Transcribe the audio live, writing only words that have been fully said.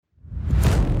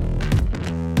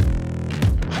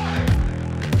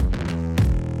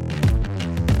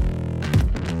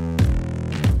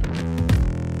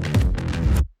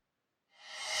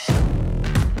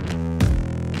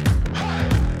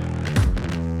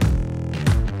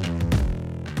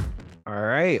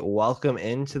right, welcome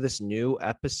into this new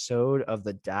episode of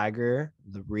the Dagger,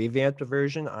 the revamped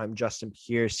version. I'm Justin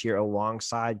Pierce here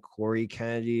alongside Cory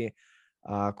Kennedy.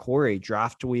 Cory,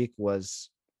 draft week was,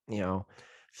 you know,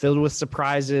 filled with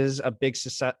surprises, a big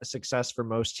success for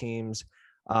most teams.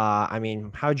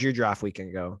 How'd your draft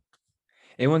weekend go?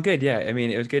 It went good. Yeah. I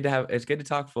mean, it's good to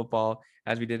talk football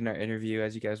as we did in our interview,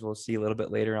 as you guys will see a little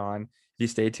bit later on. If you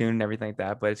stay tuned and everything like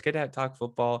that. But it's good to talk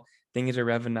football. Things are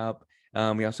revving up.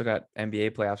 We also got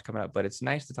NBA playoffs coming up, but it's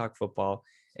nice to talk football.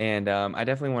 And I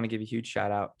definitely want to give a huge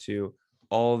shout out to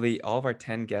all of our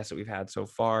 10 guests that we've had so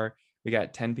far. We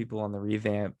got 10 people on the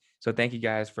revamp. So thank you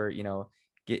guys for,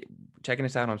 get checking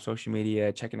us out on social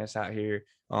media, checking us out here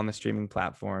on the streaming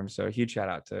platform. So a huge shout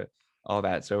out to all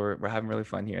that. So we're having really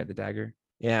fun here at the Dagger.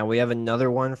 Yeah, we have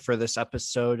another one for this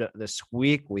episode this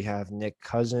week. We have Nick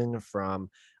Couzin from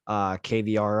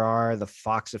KVRR, the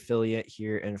Fox affiliate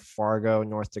here in Fargo,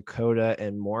 North Dakota,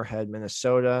 and Moorhead,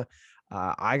 Minnesota.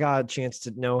 I got a chance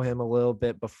to know him a little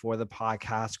bit before the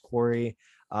podcast, Cory.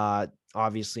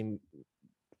 Obviously,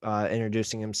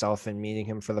 introducing himself and meeting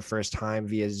him for the first time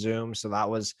via Zoom. So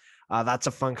that's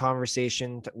a fun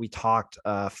conversation. We talked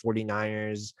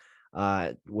 49ers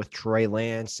with Trey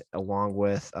Lance, along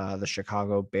with the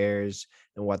Chicago Bears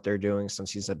and what they're doing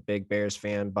since he's a big Bears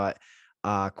fan. But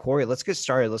Cory, let's get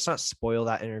started. Let's not spoil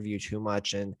that interview too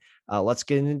much, and let's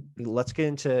get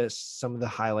into some of the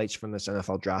highlights from this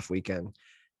NFL draft weekend.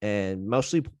 And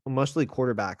mostly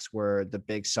quarterbacks were the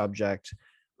big subject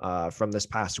from this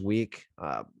past week.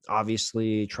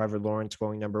 Obviously, Trevor Lawrence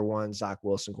going number one, Zach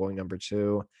Wilson going number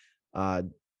two.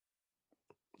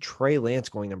 Trey Lance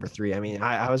going number three.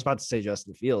 I was about to say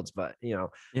Justin Fields, but Yeah.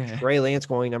 Trey Lance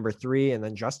going number three, and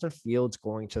then Justin Fields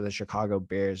going to the Chicago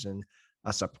Bears, and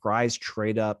a surprise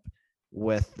trade up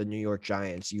with the New York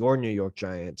Giants, your New York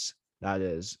Giants, that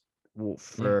is, Yeah.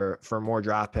 for more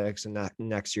draft picks and that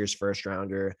next year's first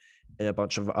rounder and a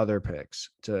bunch of other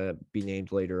picks to be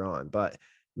named later on. But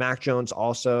Mac Jones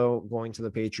also going to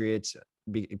the Patriots,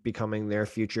 becoming their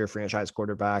future franchise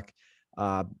quarterback.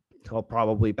 He'll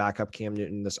probably back up Cam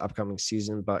Newton this upcoming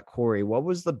season. But Cory, what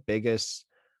was the biggest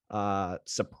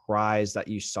surprise that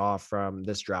you saw from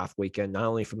this draft weekend, not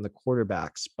only from the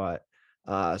quarterbacks, but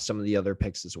some of the other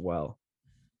picks as well?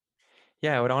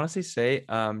 Yeah, I would honestly say,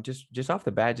 just off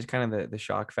the bat, just kind of the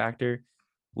shock factor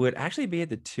would actually be at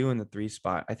the 2 and the 3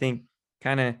 spot. I think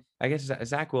I guess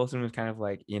Zach Wilson was kind of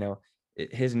like,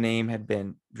 his name had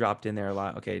been dropped in there a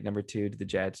lot. Okay, number two to the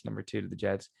Jets, number two to the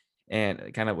Jets,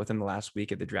 and kind of within the last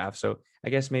week of the draft. So I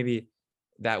guess maybe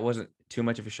that wasn't too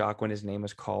much of a shock when his name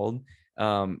was called.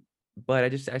 But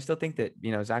I still think that,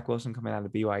 Zach Wilson coming out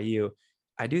of BYU,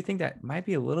 I do think that might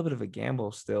be a little bit of a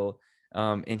gamble still.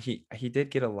 And he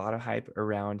did get a lot of hype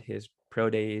around his pro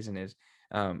days and his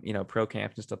pro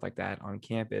camps and stuff like that on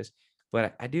campus.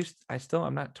 But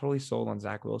I'm not totally sold on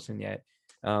Zach Wilson yet.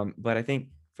 But I think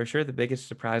for sure the biggest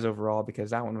surprise overall,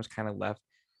 because that one was kind of left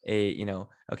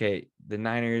okay, the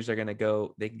Niners are gonna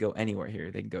go, they can go anywhere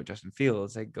here. They can go Justin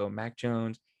Fields, they can go Mac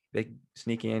Jones, they can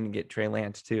sneak in and get Trey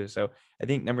Lance too. So I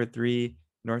think number 3,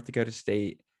 North Dakota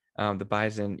State, the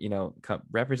Bison,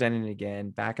 representing again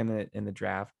back in the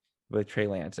draft with Trey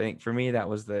Lance. I think for me that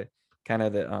was the kind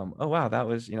of the oh wow, that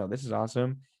was, this is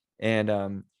awesome.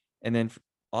 And then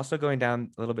also going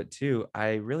down a little bit too,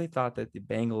 I really thought that the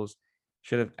Bengals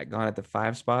should have gone at the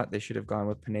 5 spot. They should have gone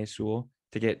with Penei Sewell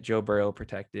to get Joe Burrow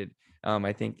protected.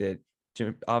 I think that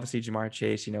obviously Jamar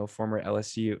Chase, former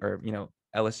LSU or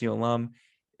LSU alum,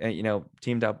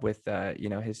 teamed up with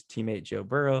his teammate Joe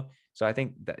Burrow. So I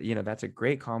think that that's a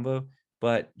great combo.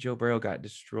 But Joe Burrow got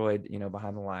destroyed,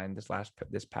 behind the line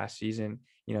this past season,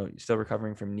 still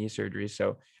recovering from knee surgery.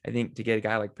 So I think to get a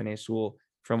guy like Penei Sewell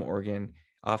from Oregon,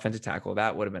 offensive tackle,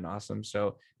 that would have been awesome.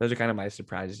 So those are kind of my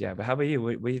surprises. Yeah. But how about you?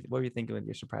 What were you thinking with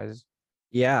your surprises?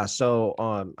 Yeah, so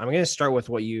I'm gonna start with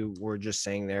what you were just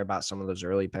saying there about some of those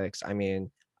early picks.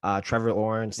 Trevor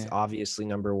Lawrence, Yeah. obviously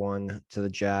number one to the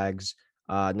Jags.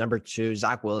 Number two,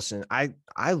 Zach Wilson. I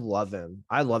love him.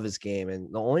 I love his game,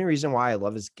 and the only reason why I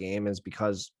love his game is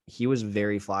because he was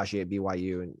very flashy at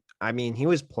BYU, and he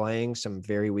was playing some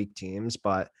very weak teams,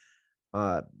 but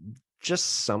uh, just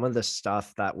some of the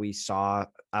stuff that we saw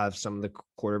out of some of the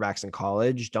quarterbacks in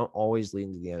college don't always lead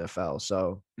into the NFL.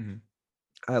 So Mhm.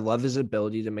 I love his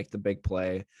ability to make the big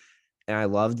play. And I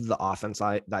loved the offense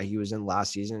that he was in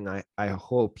last season. And I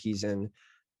hope he's in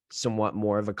somewhat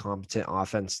more of a competent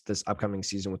offense this upcoming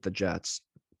season with the Jets.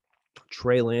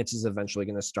 Trey Lance is eventually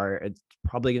going to start. It's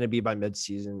probably going to be by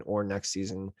midseason or next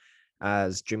season,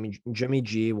 as Jimmy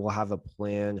G will have a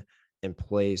plan in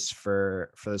place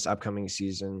for this upcoming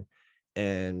season.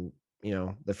 And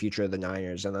the future of the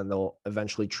Niners, and then they'll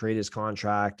eventually trade his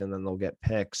contract, and then they'll get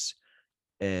picks,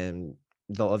 and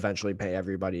they'll eventually pay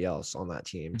everybody else on that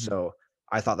team. Mhm. So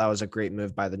I thought that was a great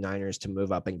move by the Niners to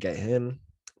move up and get him.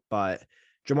 But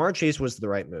Jamar Chase was the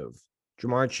right move.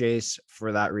 Jamar Chase,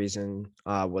 for that reason,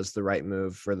 was the right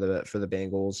move for the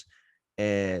Bengals.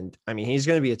 And I mean, he's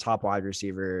going to be a top wide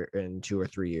receiver in 2 or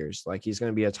 3 years. Like, he's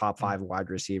going to be a top Mhm. 5 wide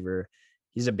receiver.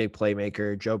 He's a big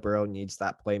playmaker. Joe Burrow needs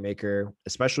that playmaker,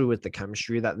 especially with the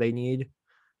chemistry that they need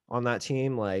on that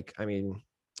team. Like, I mean,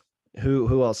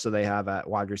 who else do they have at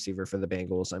wide receiver for the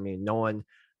Bengals? I mean, no one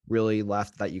really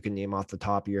left that you can name off the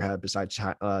top of your head besides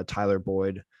Tyler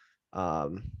Boyd.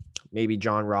 Um, Maybe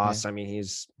John Yeah. Ross. I mean,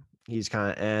 he's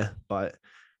kind of but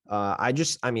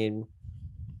I mean,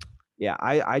 yeah,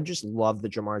 I just love the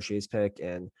Jamar Chase pick,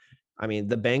 and I mean,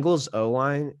 the Bengals O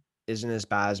line isn't as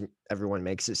bad as everyone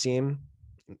makes it seem.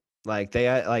 Like, they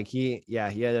had, like, he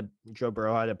had Joe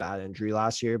Burrow had a bad injury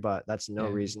last year, but that's no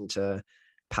Yeah. reason to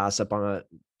pass up on a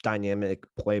dynamic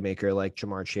playmaker like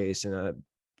Jamar Chase in a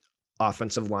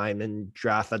offensive lineman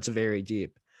draft that's very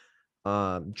deep.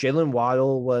 Jalen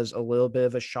Waddle was a little bit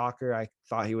of a shocker. I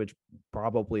thought he would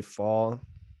probably fall.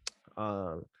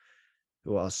 Um,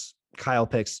 who else? Kyle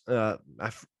Pitts.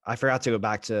 I forgot to go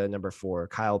back to number 4.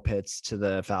 Kyle Pitts to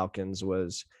the Falcons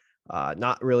was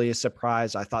not really a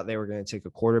surprise. I thought they were going to take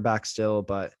a quarterback still,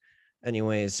 but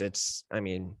anyways, I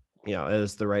mean, it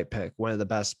was the right pick. One of the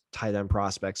best tight end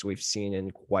prospects we've seen in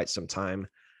quite some time.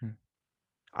 Mm.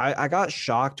 I got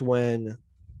shocked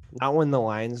not when the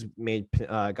Lions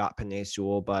got Penei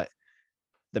Sewell, but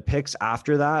the picks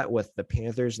after that with the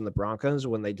Panthers and the Broncos,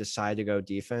 when they decide to go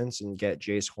defense and get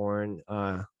JC Horn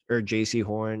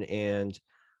and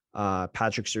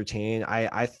Patrick Surtain.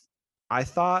 I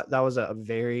thought that was a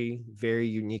very, very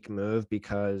unique move,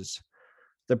 because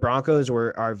the Broncos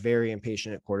are very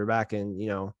impatient at quarterback, and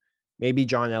maybe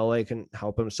John Elway can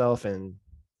help himself and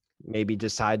maybe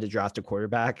decide to draft a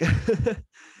quarterback.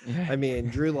 Yeah. I mean,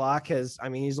 Drew Lock I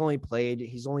mean, he's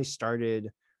only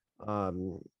started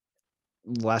um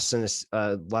less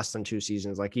than 2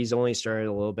 seasons. Like, he's only started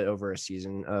a little bit over a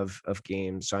season of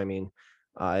games. So I mean,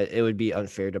 it would be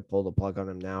unfair to pull the plug on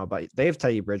him now. But they have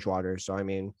Teddy Bridgewater, so I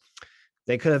mean,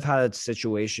 they could have had a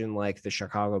situation like the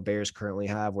Chicago Bears currently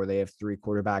have, where they have 3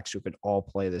 quarterbacks who could all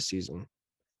play this season,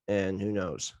 and who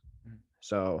knows. Mhm.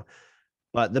 So,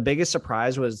 but the biggest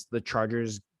surprise was the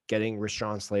Chargers getting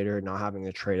Rashawn Slater, not having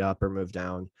to trade up or move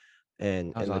down That was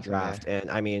in the awesome. Yeah. draft. And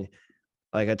I mean,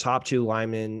 like, a top 2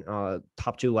 lineman,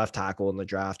 top 2 left tackle in the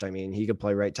draft. I mean, he could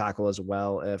play right tackle as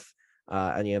well if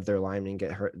any of their linemen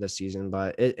get hurt this season.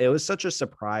 But it was such a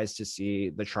surprise to see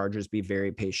the Chargers be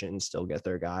very patient and still get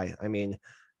their guy. I mean,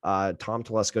 Tom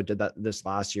Telesco did this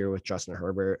last year with Justin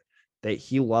Herbert.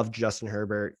 He loved Justin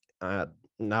Herbert.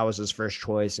 And that was his first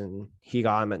choice, and he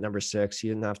got him at number 6. He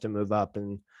didn't have to move up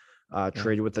and Yeah.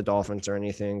 trade with the Dolphins or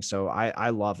anything. So I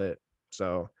love it.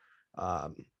 So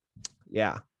um,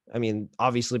 yeah, I mean,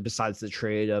 obviously, besides the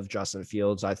trade of Justin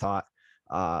Fields, I thought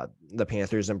the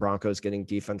Panthers and Broncos getting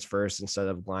defense first instead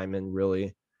of linemen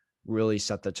really, really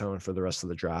set the tone for the rest of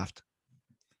the draft.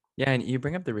 Yeah, and you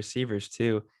bring up the receivers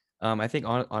too. I think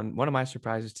on one of my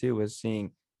surprises too was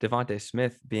seeing Devontae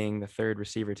Smith being the third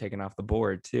receiver taken off the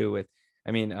board too.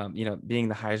 Being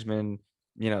the Heisman,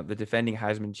 the defending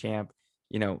Heisman champ,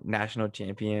 national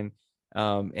champion,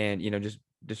 and just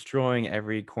destroying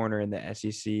every corner in the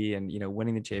SEC, and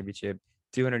winning the championship,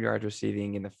 200 yards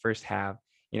receiving in the first half.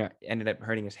 Ended up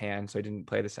hurting his hand, so he didn't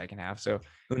play the second half. So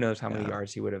who knows how many Yeah.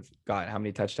 yards he would have got, how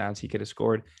many touchdowns he could have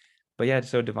scored. But yeah,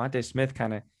 so Devontae Smith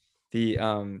kind of the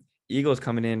Eagles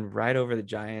coming in right over the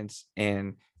Giants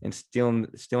and stealing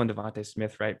Devontae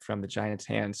Smith right from the Giants'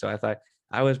 hands. So I thought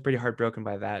I was pretty heartbroken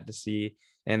by that to see,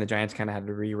 and the Giants kind of had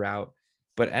to reroute,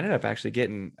 but ended up actually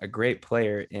getting a great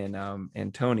player in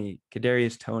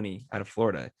Kadarius Toney out of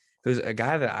Florida, who's a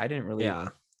guy that Yeah.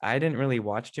 I didn't really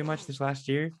watch too much this last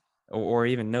year, or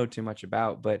even know too much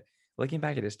about, but looking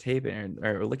back at his tape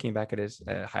or looking back at his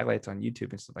highlights on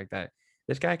YouTube and stuff like that,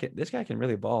 this guy can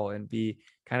really ball and be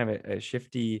kind of a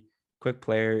shifty, quick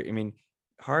player. I mean,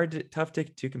 tough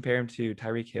to compare him to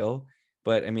Tyreek Hill,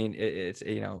 but I mean, it's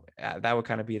that would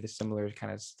kind of be the similar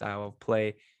kind of style of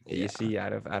play that you Yeah. see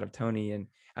out of Tony. And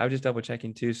I was just double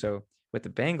checking too. So with the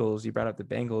Bengals, you brought up the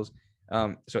Bengals.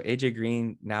 So AJ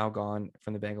Green now gone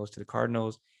from the Bengals to the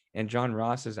Cardinals, and John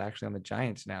Ross is actually on the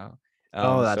Giants now.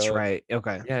 Oh, that's So right.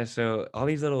 Okay. yeah, so all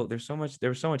these little there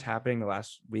was so much happening the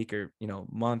last week or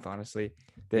month, honestly,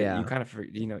 that you Yeah. kind of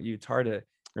it's hard to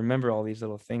remember all these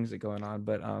little things that going on.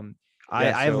 But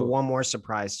Yeah, I have so one more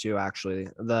surprise too, actually.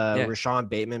 The yeah. Rashawn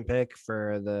Bateman pick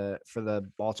for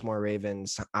the Baltimore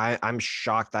Ravens. I'm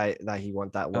shocked that he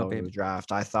went that Oh, low in the baby.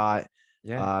 draft. I thought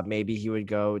Yeah. maybe he would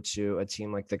go to a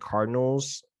team like the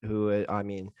Cardinals, who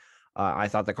I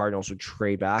thought the Cardinals would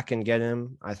trade back and get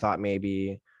him. I thought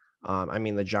maybe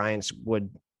the Giants would.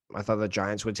 I thought the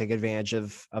Giants would take advantage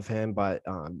of him, but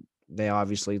they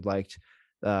obviously liked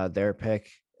their pick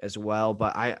as well.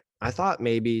 But I thought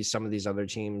maybe some of these other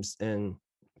teams and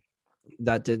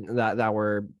that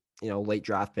were late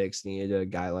draft picks needed a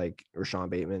guy like Rashawn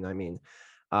Bateman.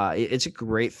 It's a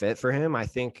great fit for him. I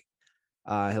think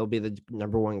he'll be the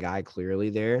number one guy clearly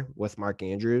there with Mark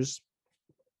Andrews.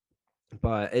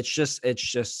 But it's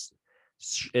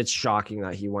shocking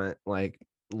that he went like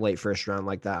late first round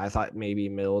like that. I thought maybe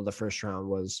middle of the first round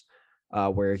was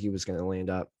where he was going to land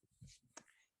up.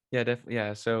 Yeah, definitely.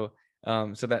 Yeah. So,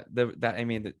 so that I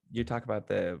mean, you talk about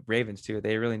the Ravens too.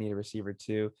 They really need a receiver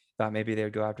too. Thought maybe they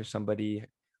would go after somebody a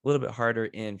little bit harder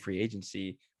in free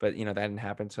agency, but that didn't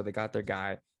happen. So they got their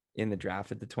guy in the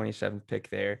draft at the 27th pick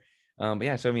there. But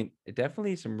yeah, so I mean,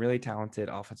 definitely some really talented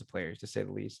offensive players to say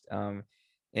the least.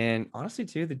 And honestly,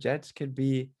 too, the Jets could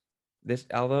be this,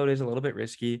 although it is a little bit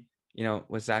risky.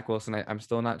 With Zach Wilson, I'm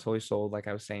still not totally sold, like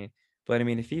I was saying. But I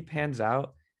mean, if he pans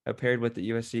out paired with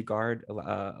the USC guard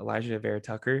Elijah Vera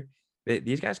Tucker.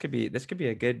 These guys could be this could be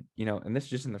a good and this is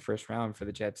just in the first round for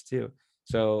the Jets too.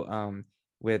 So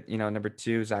with number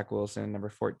 2 Zach Wilson, number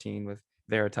 14 with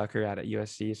Vera Tucker out at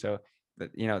USC. So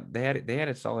they had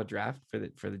a solid draft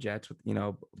for the Jets with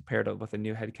paired up with a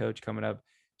new head coach coming up.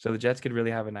 So the Jets could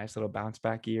really have a nice little bounce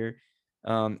back year.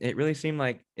 It really seemed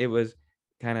like it was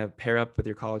kind of pair up with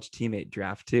your college teammate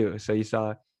draft too. So you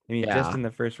saw, I mean, just Yeah. in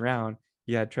the first round,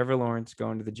 you had Trevor Lawrence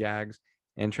going to the Jags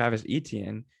and Travis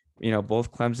Etienne,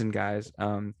 both Clemson guys,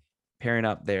 pairing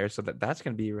up there. So that's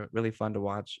going to be really fun to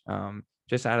watch,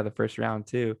 just out of the first round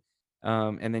too.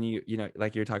 And then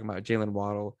like you're talking about Jalen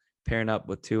Waddle pairing up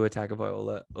with Tua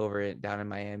Tagovailoa over it down in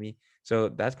Miami. So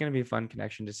that's going to be a fun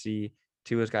connection to see.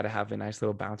 Tua's got to have a nice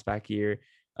little bounce back year.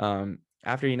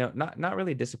 After not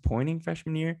really disappointing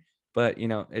freshman year, but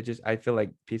it just I feel like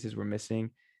pieces were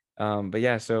missing. But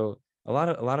yeah, so a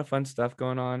lot of fun stuff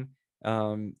going on.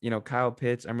 Kyle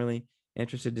Pitts, I'm really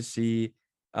interested to see.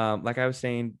 Like I was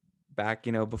saying back,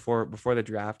 before the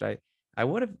draft, I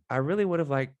really would have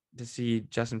liked to see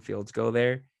Justin Fields go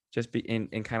there, just be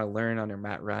and kind of learn under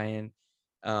Matt Ryan.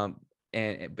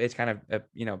 It's kind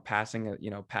of passing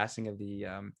of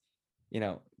the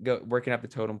go working up the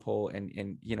totem pole,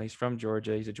 and he's from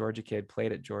Georgia. He's a Georgia kid,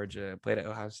 played at Georgia, played at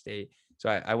Ohio State. So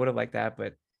I would have liked that,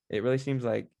 but it really seems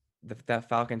like that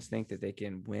Falcons think that they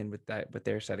can win with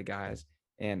their set of guys.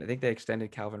 And I think they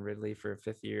extended Calvin Ridley for a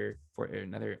 5th year for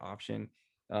another option.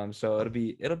 So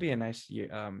it'll be a nice year,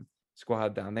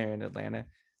 squad down there in Atlanta.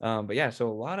 But yeah, so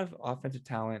a lot of offensive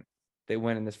talent they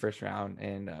went in this first round,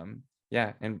 and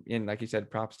yeah, and like you said,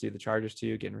 props to the Chargers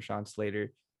too, getting Rashawn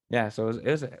Slater. Yeah, so it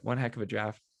was one heck of a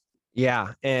draft.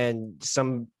 Yeah, and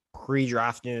some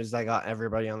pre-draft news that got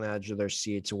everybody on the edge of their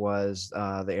seats was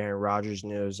the Aaron Rodgers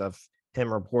news of him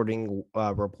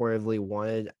reportedly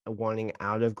wanting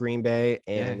out of Green Bay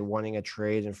Yeah. and wanting a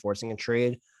trade and forcing a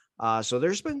trade. So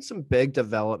there's been some big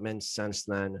developments since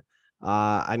then.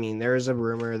 There is a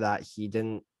rumor that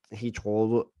he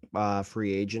told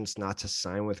free agents not to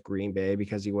sign with Green Bay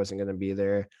because he wasn't going to be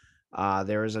there.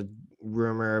 There was a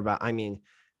rumor about,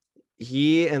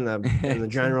 he and the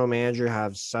general manager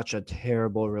have such a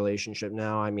terrible relationship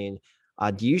now.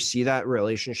 Do you see that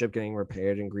relationship getting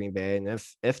repaired in Green Bay? And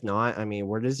if not,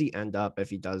 where does he end up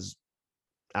if he does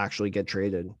actually get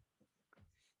traded?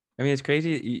 I mean, it's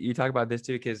crazy you talk about this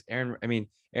too, because Aaron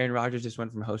Rodgers just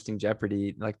went from hosting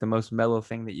Jeopardy, like the most mellow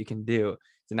thing that you can do,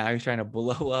 to now he's trying to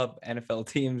blow up NFL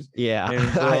teams Yeah,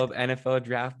 and blow up NFL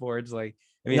draft boards. Like,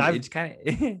 I mean, I've it's kind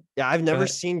of yeah, I've never but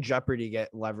seen Jeopardy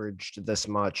get leveraged this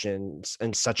much in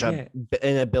such yeah,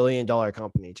 a billion-dollar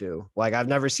company too. Like I've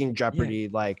never seen yeah, Jeopardy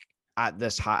like at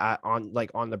this high on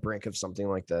the brink of something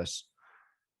like this.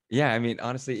 yeah. I mean,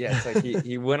 honestly, yeah, it's like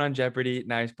he went on Jeopardy.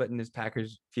 Now he's putting his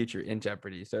Packers future in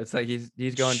Jeopardy. So it's like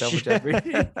he's going double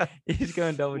Jeopardy. He's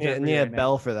going double Need Jeopardy a right now.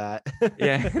 bell for that.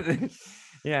 Yeah.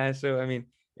 Yeah, so I mean,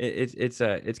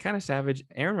 it's kind of savage.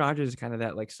 Aaron Rodgers is kind of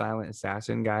that like silent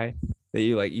assassin guy that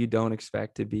you don't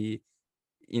expect to be,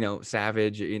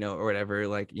 savage, or whatever,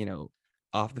 like,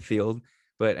 off the field.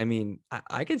 But I mean,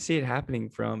 I could see it happening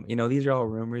from, these are all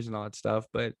rumors and all that stuff,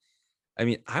 but I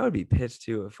mean, I would be pissed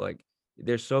too if like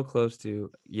they're so close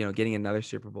to, getting another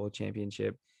Super Bowl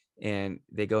championship and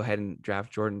they go ahead and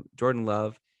draft Jordan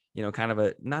Love, kind of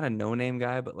a not a no-name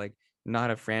guy, but like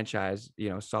not a franchise,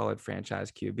 solid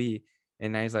franchise QB.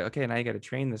 And now he's like, okay, now you got to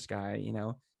train this guy,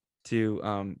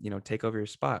 to take over your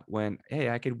spot. When hey,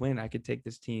 I could win, I could take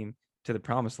this team to the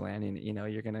promised land, and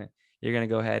you're gonna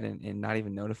go ahead and not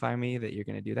even notify me that you're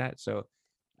gonna do that. So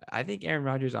I think Aaron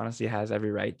Rodgers honestly has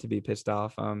every right to be pissed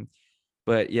off.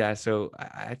 But yeah, so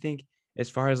I think as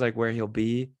far as like where he'll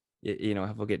be, if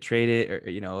he'll get traded, or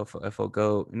if he'll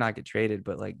go not get traded,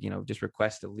 but like just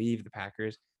request to leave the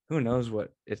Packers. Who knows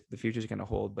what if the future is going to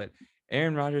hold? But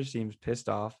Aaron Rodgers seems pissed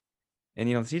off, and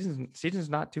the season's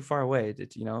not too far away.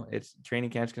 It's training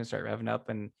camp's going to start revving up,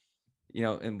 and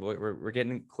and we're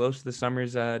getting close to the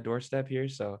summer's doorstep here.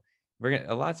 So we're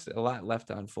gonna a lot left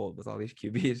to unfold with all these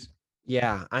QBs.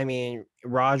 Yeah, I mean,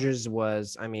 Rodgers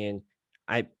was. I mean,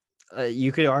 I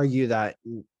you could argue that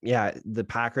yeah, the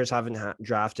Packers haven't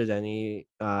drafted any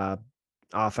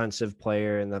offensive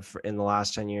player in the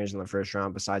last 10 years in the first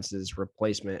round besides his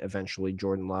replacement, eventually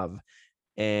Jordan Love.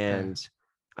 Yeah, And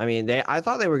I mean, I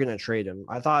thought they were going to trade him.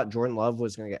 I thought Jordan Love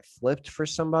was going to get flipped for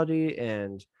somebody,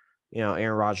 and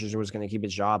Aaron Rodgers was going to keep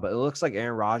his job. But it looks like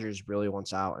Aaron Rodgers really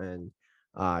wants out, and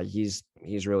he's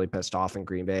really pissed off in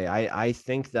Green Bay. I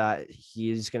think that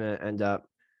he's going to end up.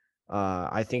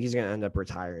 I think he's going to end up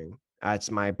retiring.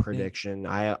 That's my prediction.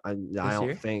 I this don't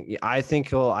year, think. I think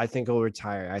he'll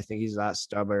retire. I think he's that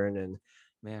stubborn, and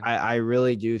man. I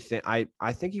really do think.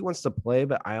 I think he wants to play,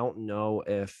 but I don't know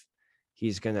if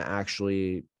he's going to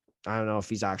actually. I don't know if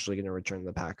he's actually going to return to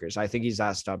the Packers. I think he's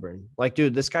that stubborn. Like,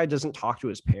 dude, this guy doesn't talk to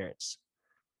his parents.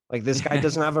 Like, this guy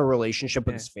doesn't have a relationship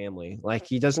with Yeah. his family. Like,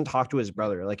 he doesn't talk to his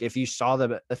brother. Like, if you saw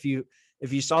The Oh,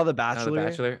 The Bachelor,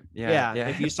 Bachelor. Yeah, yeah,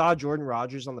 if yeah, you saw Jordan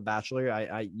Rodgers on The Bachelor,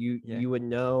 yeah, you would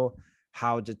know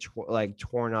how like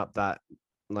torn up that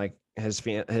like his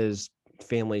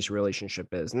family's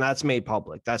relationship is, and that's made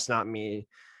public. That's not me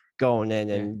going in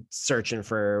yeah, and searching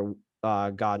for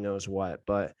God knows what,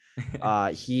 but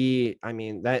I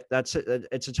mean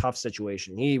it's a tough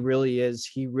situation. He really is.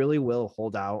 He really will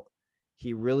hold out.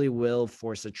 He really will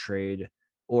force a trade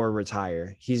or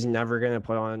retire. He's never going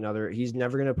to he's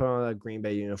never going to put on a Green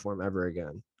Bay uniform ever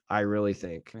again. I really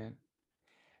think. man.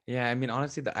 Yeah, I mean,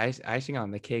 honestly, the icing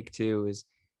on the cake too is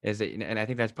that, and I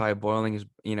think that's probably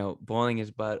boiling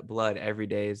his blood every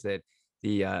day, is that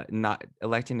the not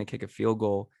electing to kick a field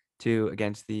goal to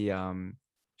against the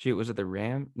shoot, was it the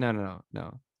Ram? No,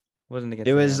 it wasn't It against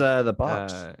the was Rams. the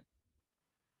Bucks. Uh,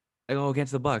 oh,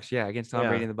 against the Bucks, yeah, against Tom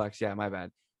Brady Yeah. and the Bucks, yeah, my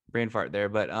bad, brain fart there,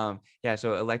 but yeah,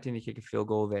 so electing to kick a field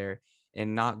goal there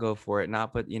and not go for it,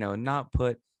 not put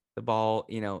the ball,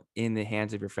 in the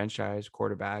hands of your franchise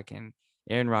quarterback, and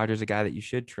Aaron Rodgers, a guy that you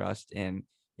should trust, and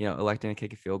electing to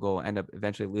kick a field goal, end up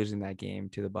eventually losing that game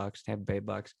to the Bucks, Tampa Bay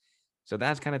Bucks. So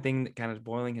that's kind of thing that kind of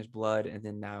boiling his blood, and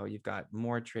then now you've got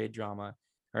more trade drama,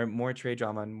 and more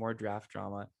draft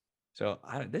drama. So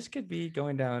this could be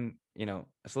going down, a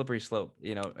slippery slope,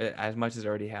 as much as it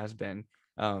already has been.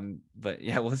 But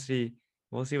yeah, we'll see.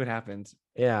 We'll see what happens.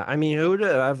 Yeah, I mean, who would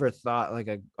have ever thought like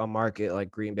a market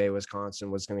like Green Bay, Wisconsin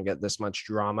was going to get this much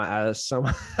drama out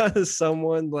of out of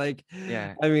someone like,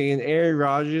 Yeah, I mean, Aaron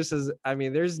Rodgers is, I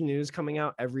mean, there's news coming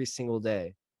out every single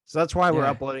day. So that's why we're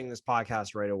yeah, uploading this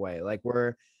podcast right away. Like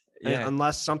yeah,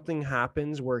 unless something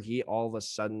happens where all of a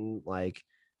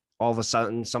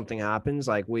sudden something happens,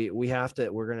 like we're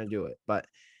going to do it. But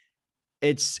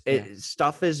yeah,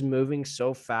 stuff is moving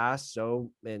so fast,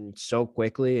 so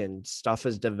quickly, and stuff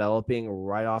is developing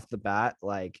right off the bat.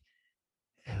 Like,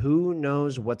 who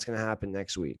knows what's going to happen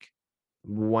next week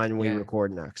when we yeah,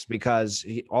 record next? Because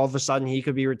all of a sudden he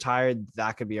could be retired.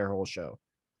 That could be our whole show.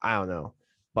 I don't know,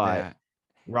 but yeah,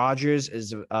 Rogers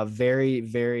is a very,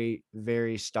 very,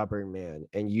 very stubborn man,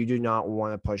 and you do not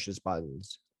want to push his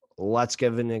buttons. Let's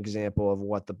give an example of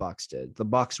what the Bucks did. The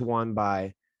Bucks won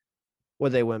by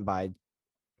what they win by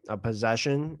a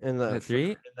possession the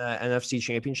three, in the NFC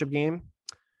Championship game.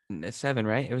 seven,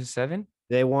 right? It was a seven.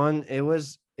 They won. It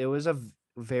was a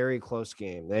very close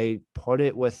game. They put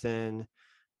it within.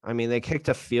 I mean, they kicked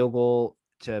a field goal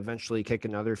to eventually kick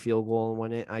another field goal and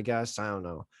win it. I guess I don't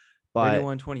know, but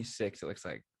 31-26. It looks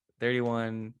like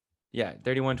 31. Yeah,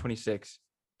 31-26.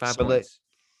 5 so they points.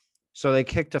 so they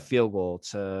kicked a field goal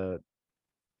to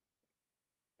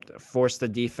force the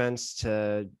defense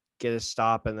to get a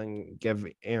stop and then give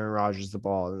Aaron Rodgers the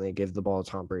ball, and they give the ball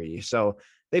to Tom Brady. So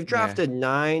they've Yeah, drafted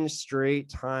 9 straight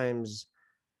times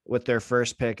with their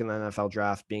first pick in the NFL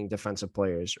draft being defensive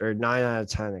players, or 9 out of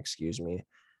 10, excuse me,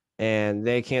 and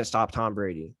they can't stop Tom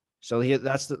Brady. So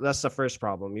that's the first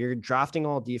problem. You're drafting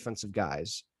all defensive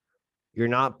guys. You're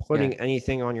not yeah, putting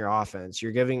anything on your offense.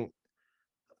 You're giving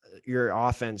your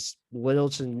offense little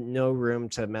to no room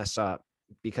to mess up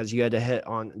because you had to hit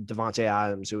on Devontae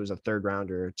Adams, who was a third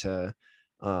rounder, to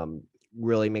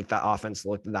really make that offense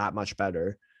look that much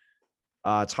better.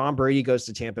 Tom Brady goes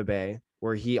to Tampa Bay,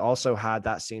 where he also had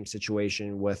that same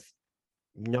situation with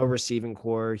no receiving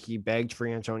core. He begged for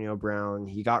Antonio Brown.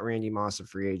 He got Randy Moss at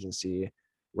free agency.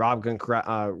 Rob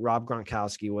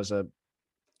Gronkowski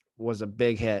was a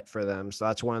big hit for them. So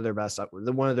that's one of their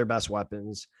best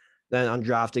weapons. Then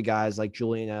undrafted guys like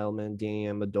Julian Edelman, Danny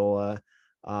Amendola,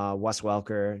 Wes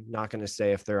Welker. Not going to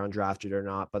say if they're undrafted or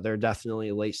not, but they're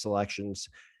definitely late selections.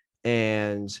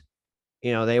 And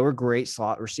they were great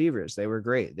slot receivers. They were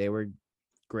great. They were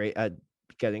great at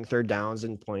getting third downs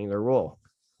and playing their role.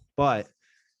 But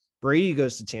Brady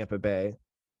goes to Tampa Bay,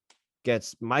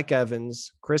 gets Mike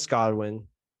Evans, Chris Godwin,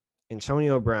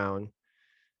 Antonio Brown,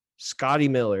 Scotty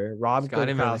Miller, Rob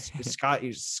Scotty Miller.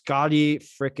 Gronkowski, Scotty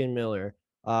freaking Miller,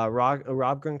 Rob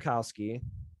Gronkowski,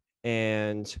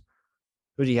 and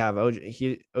who do you have?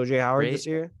 OJ Howard Brait, this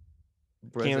year?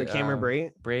 Cameron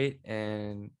Brate? Brait,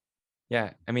 and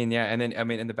and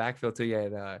then in the backfield too, you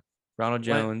had Ronald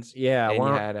Jones, and you had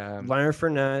Leonard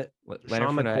Fournette, Leonard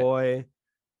Sean Fournette, McCoy.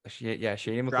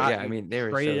 Shady McCoy. Yeah, I mean, they were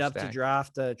traded so up stacked. to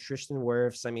draft Tristan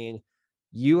Wirfs. I mean,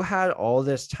 you had all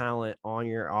this talent on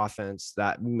your offense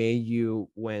that made you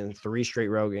win 3 straight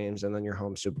road games and then your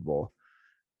home Super Bowl.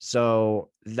 So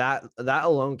that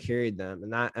alone carried them.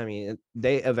 And that, I mean,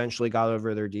 they eventually got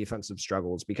over their defensive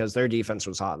struggles because their defense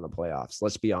was hot in the playoffs.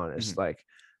 Let's be honest. Like,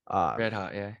 red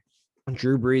hot, yeah.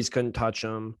 Drew Brees couldn't touch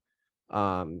them.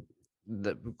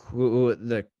 The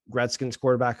Redskins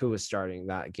quarterback who was starting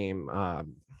that game,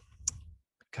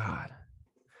 God,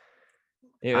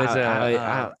 it was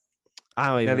I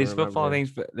don't even these remember. football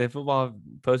things. The football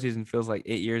postseason feels like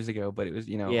 8 years ago, but it was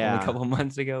only a couple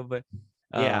months ago. But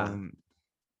but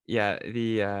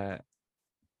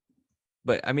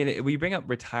I mean, we bring up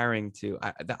retiring too.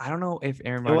 I don't know if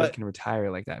Aaron Rodgers can retire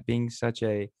like that, being such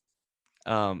a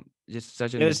just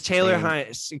such an. It was Taylor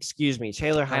Heineke. Excuse me,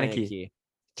 Taylor Heineke.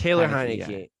 Taylor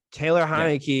Heineke. Taylor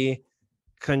Heineke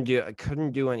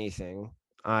couldn't do anything.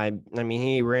 I mean,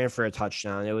 he ran for a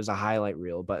touchdown. It was a highlight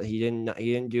reel, but he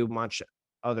didn't do much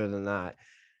other than that.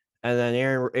 And then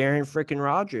Aaron freaking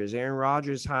Rodgers. Aaron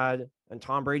Rodgers and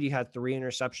Tom Brady had 3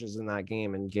 interceptions in that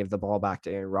game and gave the ball back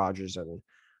to Aaron Rodgers and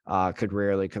could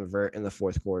rarely convert in the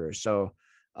fourth quarter. So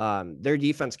their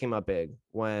defense came up big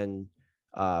when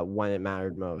it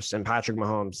mattered most. And Patrick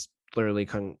Mahomes literally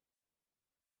couldn't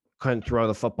throw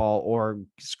the football or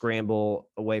scramble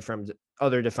away from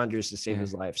other defenders to save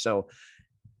his life. So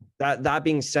that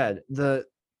being said,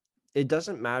 it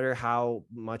doesn't matter how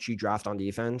much you draft on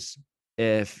defense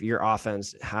if your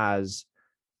offense has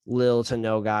little to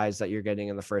no guys that you're getting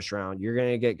in the first round. You're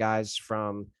going to get guys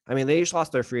from, I mean, they just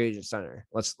lost their free agent center.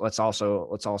 Let's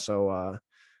also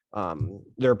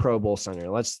their Pro Bowl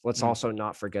center. Let's also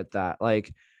not forget that.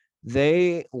 Like,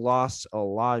 they lost a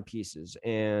lot of pieces,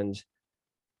 and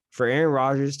for Aaron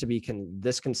Rodgers to be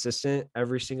this consistent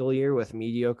every single year with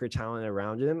mediocre talent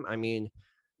around him, I mean,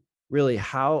 really,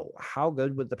 how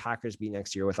good would the Packers be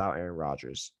next year without Aaron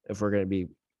Rodgers, if we're going to be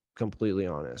completely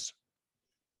honest?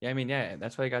 Yeah, I mean,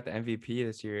 that's why they got the MVP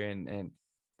this year, and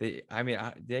they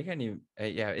can't even.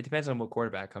 It depends on what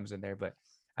quarterback comes in there, but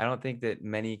I don't think that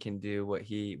many can do what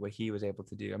he was able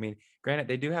to do. I mean, granted,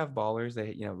 they do have ballers,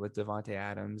 with Devontae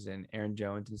Adams and Aaron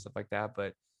Jones and stuff like that,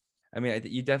 but I mean,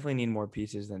 you definitely need more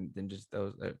pieces than just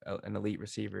those an elite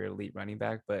receiver, elite running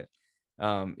back, but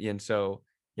and so.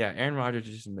 Yeah, Aaron Rodgers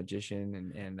is just a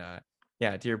magician, and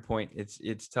to your point,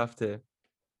 it's tough to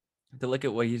look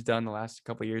at what he's done the last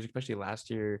couple of years, especially last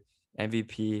year,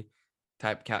 MVP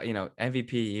type,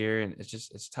 MVP year, and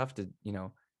it's tough to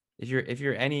if you're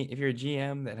a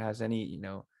GM that has any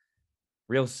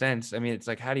real sense. I mean, it's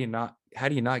like how do you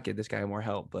not get this guy more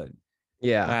help? But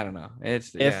I don't know.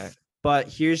 But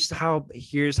here's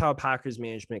how Packers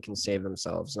management can save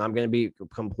themselves, and I'm going to be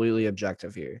completely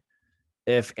objective here.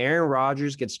 If Aaron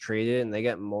Rodgers gets traded and they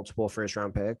get multiple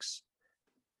first-round picks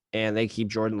and they keep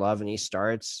Jordan Love and he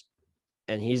starts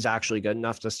and he's actually good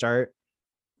enough to start,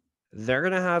 they're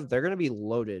going to be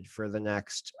loaded for the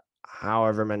next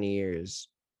however many years,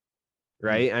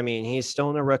 right? Mm-hmm. I mean, he's still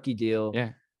in a rookie deal.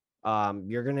 Yeah.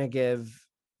 You're going to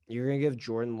give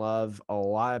Jordan Love a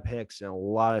lot of picks and a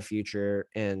lot of future,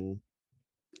 and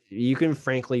you can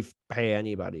frankly pay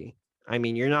anybody. I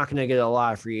mean, you're not going to get a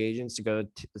lot of free agents to go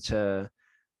to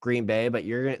Green Bay, but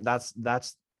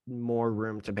that's more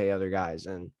room to pay other guys.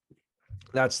 And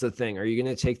that's the thing. Are you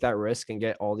going to take that risk and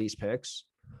get all these picks?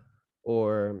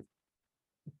 Or,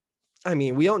 I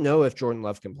mean, we don't know if Jordan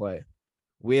Love can play.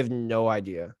 We have no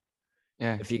idea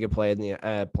if he could play in the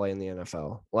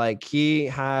NFL. Like, he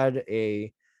had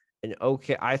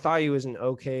I thought he was an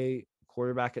okay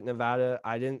quarterback at Nevada.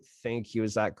 I didn't think he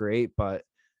was that great, but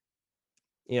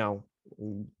you know,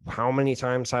 how many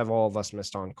times have all of us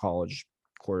missed on college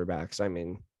quarterbacks? I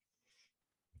mean,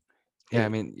 Yeah, I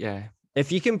mean, yeah.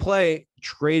 if you can play,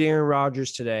 trade Aaron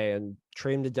Rodgers today and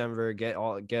trade him to Denver, get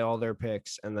all their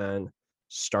picks, and then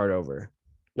start over.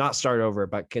 Not start over,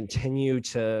 but continue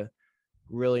to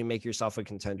really make yourself a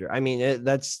contender. I mean,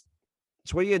 that's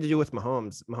what you had to do with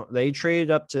Mahomes. They traded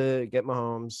up to get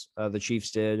Mahomes. The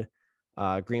Chiefs did.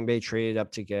 Green Bay traded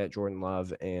up to get Jordan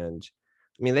Love, and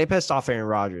I mean, they pissed off Aaron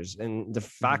Rodgers. And the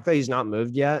fact that he's not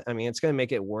moved yet, I mean, it's going to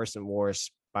make it worse and worse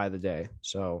by the day.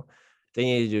 So they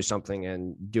need to do something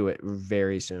and do it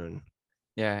very soon.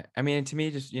 Yeah, I mean, to me,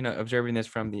 just observing this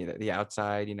from the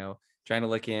outside, trying to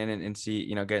look in and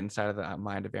see, get inside of the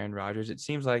mind of Aaron Rodgers. It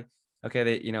seems like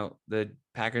okay, the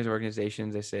Packers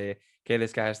organizations, they say, okay,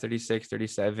 this guy's 36,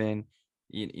 37.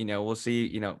 We'll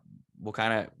see. We'll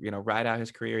kind of ride out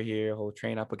his career here. He'll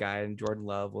train up a guy in Jordan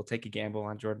Love. We'll take a gamble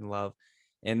on Jordan Love,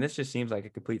 and this just seems like a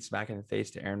complete smack in the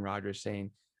face to Aaron Rodgers,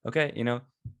 saying, okay,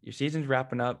 your season's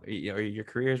wrapping up, or your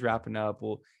career's wrapping up.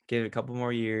 We'll give it a couple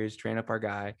more years, train up our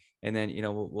guy, and then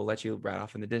we'll let you ride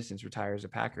off in the distance, retire as a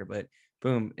Packer. But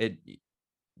boom,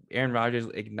 Aaron Rodgers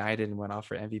ignited and went off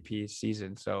for MVP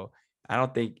season. So I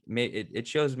don't think it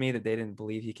shows me that they didn't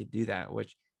believe he could do that,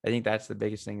 which I think that's the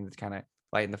biggest thing that's kind of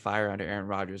lighting the fire under Aaron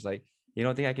Rodgers. Like, you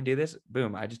don't think I can do this?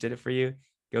 Boom, I just did it for you.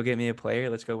 Go get me a player.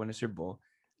 Let's go win a Super Bowl.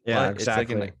 Yeah, But it's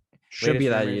like in exactly. like Should be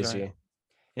latest that rumors are easy.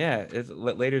 yeah, it's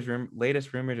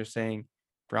latest rumors are saying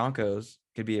Broncos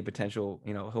could be a potential.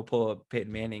 He'll pull a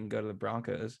Peyton Manning, go to the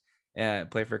Broncos,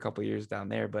 and play for a couple of years down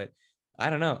there. But I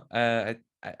don't know. I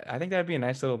think that'd be a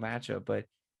nice little matchup. But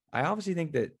I obviously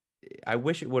think that I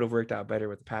wish it would have worked out better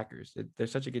with the Packers. They're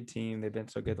such a good team. They've been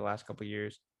so good the last couple of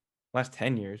years, last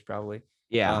 10 years probably.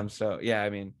 Yeah. So yeah, I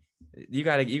mean, you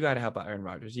gotta help out Aaron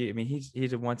Rodgers. I mean,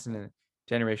 he's a once in a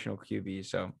generational QB.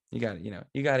 So you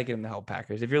gotta get him to help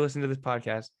Packers. If you're listening to this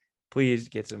podcast, please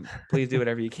do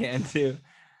whatever you can to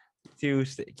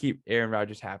keep Aaron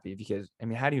Rodgers happy, because I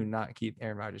mean, how do you not keep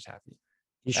Aaron Rodgers happy?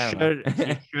 He I don't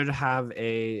know. should have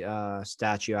a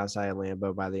statue outside of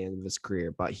Lambeau by the end of his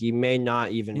career, but he may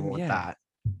not even want Yeah. that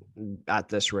at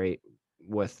this rate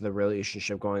with the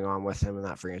relationship going on with him in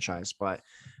that franchise. But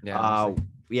Yeah, honestly.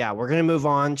 yeah, we're gonna move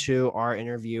on to our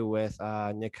interview with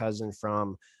Nick Couzin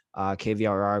from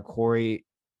KVRR. Cory,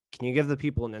 can you give the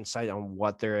people an insight on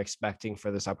what they're expecting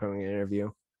for this upcoming interview?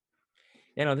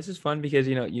 This is fun because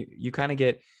you kind of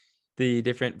get the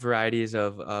different varieties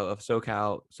of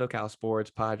SoCal sports,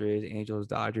 Padres, Angels,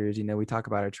 Dodgers. We talk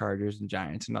about our Chargers and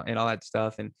Giants and all that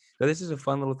stuff. And so this is a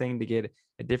fun little thing to get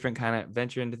a different kind of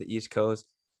venture into the East Coast,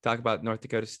 talk about North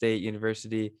Dakota State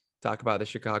University, talk about the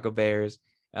Chicago Bears,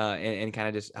 and kind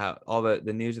of just how all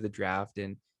the news of the draft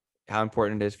and how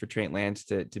important it is for Trent Lance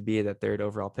to be that third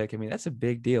overall pick. I mean, that's a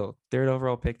big deal. Third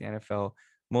overall pick in the NFL,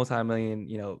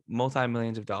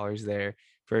 multi-millions of dollars there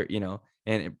for,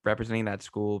 and representing that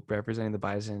school, representing the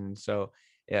Bison. So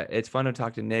yeah, it's fun to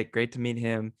talk to Nick. Great to meet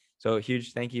him. So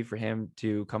huge thank you for him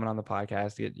to coming on the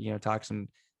podcast to get, talk some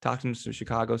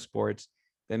Chicago sports.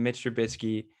 Then Mitch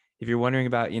Trubisky. If you're wondering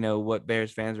about, what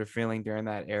Bears fans were feeling during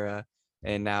that era,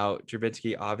 and now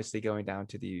Trubisky obviously going down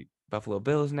to the Buffalo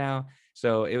Bills now.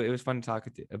 So it was fun to talk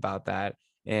about that.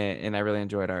 And I really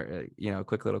enjoyed our,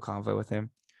 quick little convo with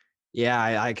him. Yeah,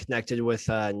 I connected with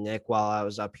Nick while I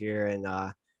was up here,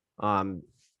 and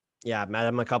yeah, met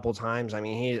him a couple times.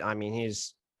 He's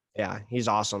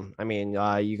awesome. I mean,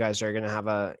 you guys are gonna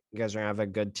have a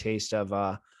good taste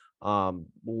of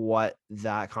what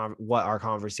what our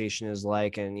conversation is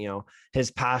like, and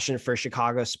his passion for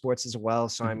Chicago sports as well.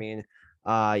 So I mean,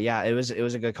 yeah, it was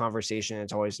a good conversation.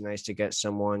 It's always nice to get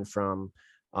someone from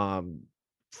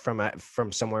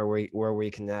somewhere where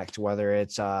we connect, whether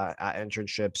it's at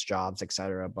internships, jobs,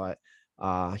 etc. But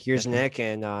here's Definitely. Nick,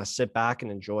 and sit back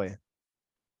and enjoy.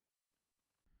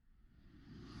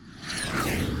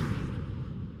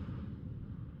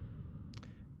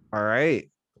 All right,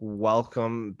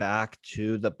 welcome back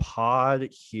to the pod.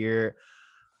 Here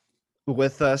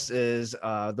with us is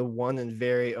the one and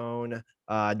very own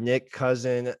Nick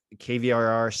Couzin,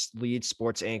 KVRR lead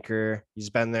sports anchor. He's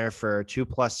been there for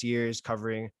 2+ years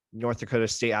covering North Dakota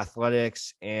State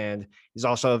athletics, and he's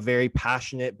also a very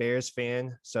passionate Bears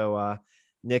fan. So,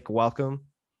 Nick, welcome.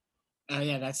 Oh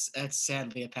yeah, that's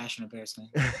sadly a passionate Bears fan.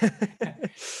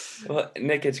 Well,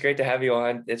 Nick, it's great to have you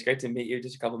on. It's great to meet you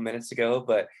just a couple minutes ago,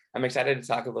 but I'm excited to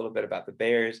talk a little bit about the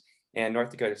Bears and North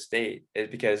Dakota State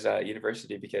because that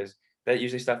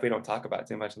usually stuff we don't talk about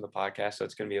too much on the podcast. So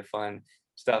it's going to be a fun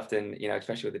stuff than,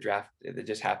 especially with the draft that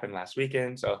just happened last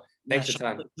weekend. So Yeah, thanks a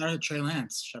shout ton. out to Trey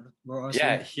Lance. We're always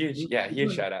Yeah, rooting- huge. we- Yeah, we huge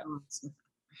doing shout out.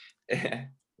 it.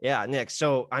 Yeah, Nick.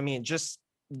 So I mean, just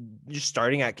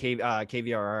starting at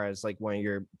KVRR as like one of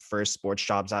your first sports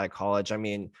jobs out of college. I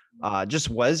mean, just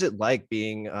what is it like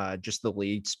being just the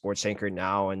lead sports anchor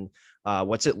now, and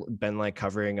what's it been like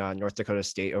covering North Dakota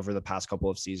State over the past couple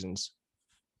of seasons?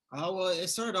 Oh, well, it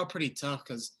started out pretty tough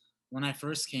because when I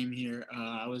first came here,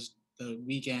 I was the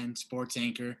weekend sports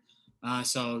anchor.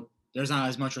 So there's not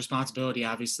as much responsibility,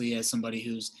 obviously, as somebody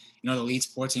who's, the lead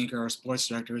sports anchor or sports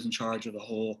director who's in charge of the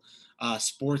whole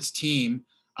sports team.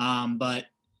 But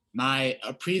my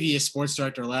previous sports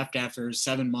director left after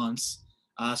 7 months.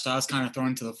 So I was kind of thrown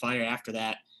into the fire after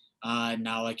that.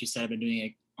 Now, like you said, I've been doing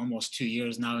it almost 2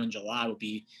 years now. In July would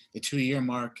be the 2 year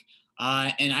mark.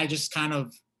 And I just kind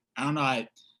of, I don't know,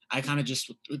 I kind of just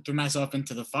threw myself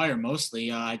into the fire mostly.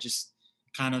 I just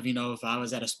kind of, if I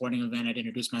was at a sporting event, I'd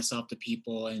introduce myself to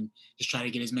people and just try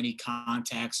to get as many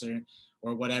contacts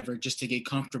or whatever, just to get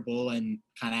comfortable and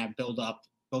kind of build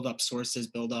up sources,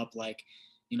 build up like,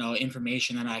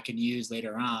 information that I could use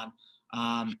later on.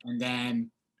 And then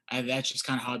that's just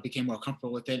kind of how I became more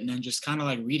comfortable with it. And then just kind of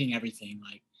like reading everything.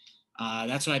 Like,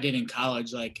 that's what I did in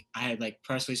college. Like I had like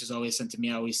press releases always sent to me.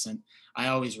 I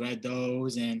always read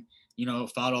those and,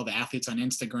 followed all the athletes on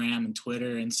Instagram and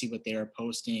Twitter and see what they were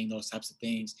posting, those types of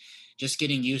things. Just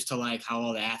getting used to like how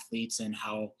all the athletes and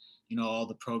how, all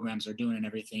the programs are doing and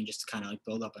everything, just to kind of like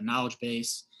build up a knowledge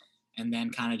base and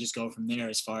then kind of just go from there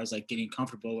as far as like getting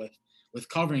comfortable with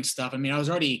covering stuff. I mean, I was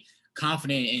already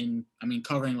confident in,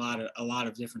 covering a lot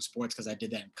of different sports because I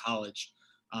did that in college.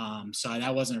 So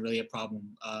that wasn't really a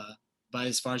problem. But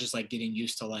as far as just like getting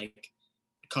used to like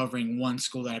covering one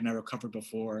school that I've never covered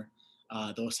before,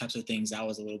 those types of things, that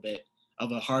was a little bit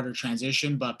of a harder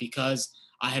transition. But because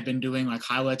I had been doing like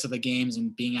highlights of the games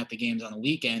and being at the games on the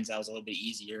weekends, that was a little bit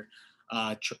easier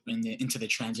into the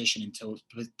transition into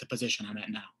the position I'm at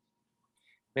now.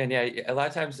 Man, yeah, a lot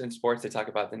of times in sports they talk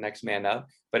about the next man up,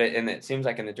 but it seems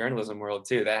like in the journalism world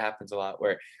too, that happens a lot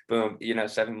where boom,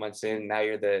 7 months in, now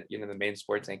you're the main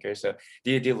sports anchor. So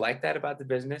do you like that about the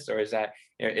business, or is that,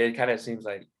 it kind of seems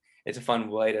like it's a fun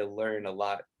way to learn a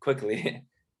lot quickly?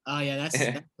 Oh yeah, that's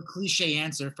a cliche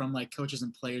answer from like coaches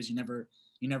and players you never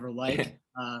like.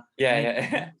 Yeah,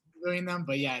 And yeah. doing them,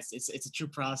 but yeah, it's a true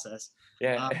process.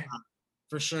 Yeah. Uh,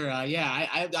 for sure.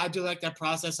 Yeah, I do like that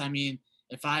process. I mean,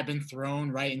 if I had been thrown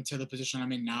right into the position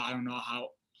I'm in now, I don't know how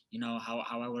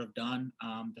I would have done.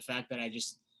 The fact that I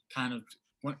just kind of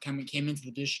came into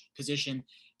the position,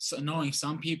 so knowing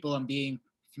some people and being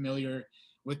familiar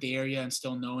with the area and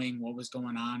still knowing what was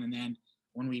going on, and then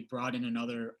when we brought in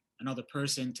another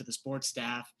person to the sports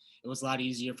staff, it was a lot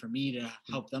easier for me to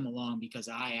help them along because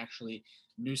I actually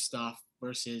knew stuff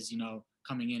versus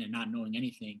coming in and not knowing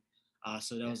anything.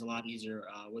 So that was a lot easier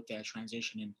with that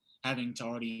transition and having to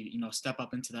already step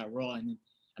up into that role. And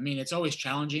I mean, it's always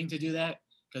challenging to do that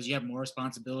because you have more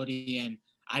responsibility, and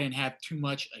I didn't have too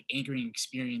much like anchoring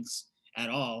experience at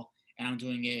all, and I'm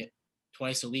doing it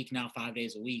twice a week now, 5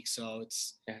 days a week. So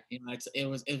it's Yeah.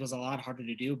 it was a lot harder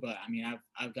to do, but I mean,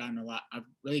 I've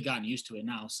really gotten used to it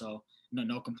now. So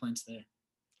no complaints there.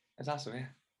 That's awesome. Yeah.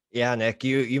 Yeah, Nick,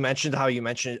 you mentioned how you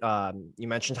mentioned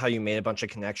how you made a bunch of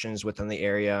connections within the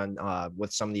area and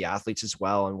with some of the athletes as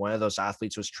well. And one of those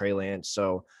athletes was Trey Lance.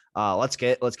 So let's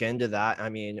get into that. I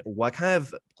mean, what kind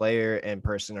of player and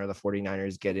person are the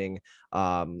 49ers getting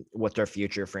with their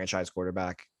future franchise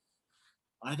quarterback?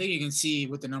 I think you can see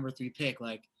with the number 3 pick,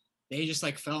 like they just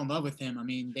like fell in love with him. I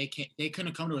mean, they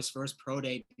couldn't come to his first pro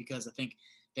day because I think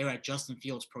they were at Justin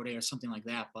Fields pro day or something like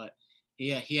that. But he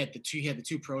had the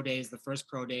two pro days. The first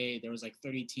pro day there was like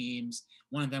 30 teams.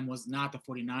 One of them was not the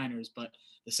 49ers, but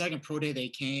the second pro day they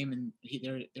came and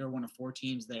they were one of 4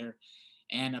 teams there.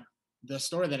 And the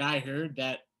story that I heard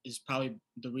that is probably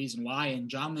the reason why. And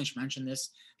John Lynch mentioned this,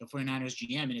 the 49ers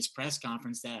GM in his press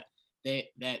conference, that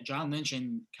John Lynch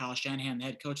and Kyle Shanahan, the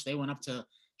head coach, they went up to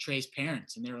Trey's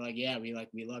parents and they were like, "Yeah, we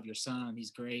love your son. He's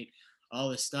great." All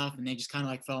this stuff, and they just kind of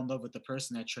like fell in love with the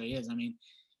person that Trey is. I mean,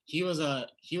 he was a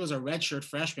redshirt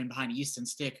freshman behind Easton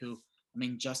Stick, who I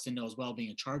mean Justin knows well, being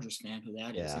a Chargers fan, who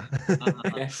that is.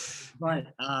 Yeah.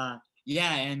 But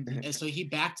yeah, and so he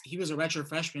was a redshirt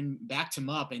freshman, backed him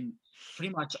up, and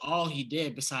pretty much all he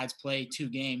did besides play 2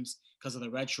 games because of the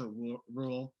redshirt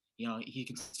rule. He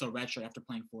can still redshirt after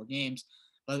playing 4 games,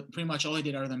 but pretty much all he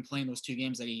did other than playing those 2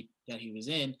 games that he was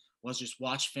in was just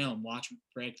watch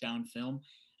breakdown film,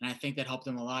 and I think that helped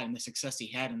him a lot in the success he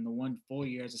had in the 1 full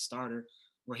year as a starter,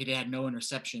 where he had no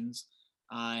interceptions,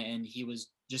 and he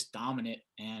was just dominant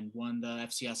and won the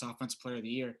FCS Offensive Player of the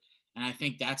Year. And I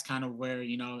think that's kind of where,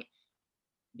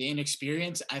 the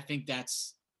inexperience, I think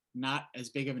that's not as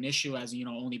big of an issue as,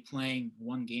 only playing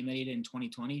one game that he did in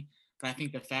 2020. But I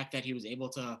think the fact that he was able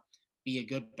to be a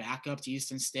good backup to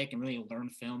Easton Stick and really learn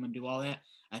film and do all that,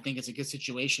 I think it's a good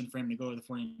situation for him to go to the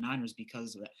 49ers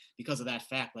because of that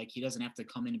fact. Like, he doesn't have to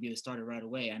come in and be the starter right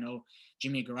away. I know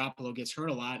Jimmy Garoppolo gets hurt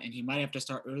a lot and he might have to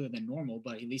start earlier than normal,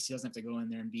 but at least he doesn't have to go in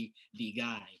there and be the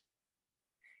guy.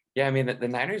 Yeah, I mean, the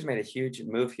Niners made a huge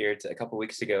move here a couple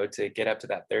weeks ago to get up to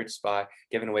that third spot,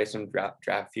 giving away some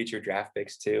future draft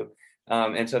picks too.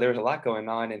 And so there was a lot going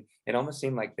on, and it almost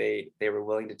seemed like they were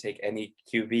willing to take any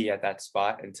QB at that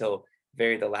spot until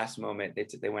the last moment.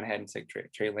 They went ahead and took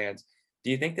Trey Lance.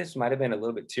 Do you think this might have been a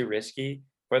little bit too risky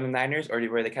for the Niners, or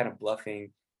were they kind of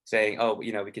bluffing, saying, "Oh,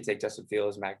 we could take Justin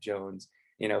Fields, Mac Jones,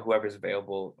 whoever's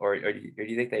available," or do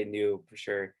you think they knew for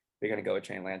sure they're going to go with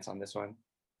Trey Lance on this one?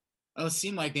 Oh, it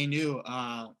seemed like they knew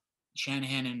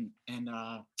Shanahan and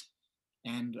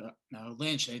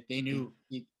Lynch. They knew,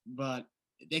 but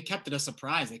they kept it a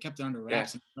surprise. They kept it under Yeah,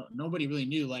 wraps. And nobody really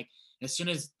knew. Like, as soon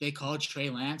as they called Trey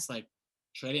Lance, like,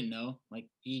 Trey didn't know. Like,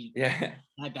 yeah,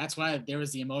 that's why there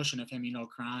was the emotion of him,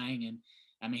 crying. And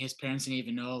I mean, his parents didn't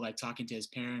even know. Like, talking to his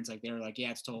parents, like, they were like,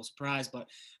 "Yeah, it's a total surprise." But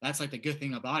that's like the good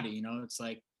thing about it. It's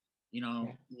like, yeah,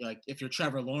 like, if you're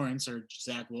Trevor Lawrence or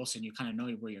Zach Wilson, you kind of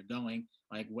know where you're going,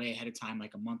 like, way ahead of time,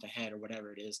 like a month ahead or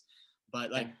whatever it is. But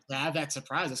like, yeah, to have that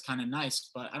surprise is kind of nice.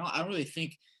 But I don't really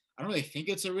think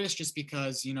it's a risk, just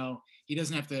because he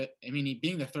doesn't have to. I mean, he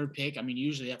being the third pick, I mean,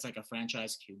 usually that's like a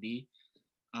franchise QB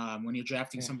when you're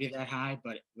drafting yeah, somebody that high.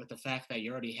 But with the fact that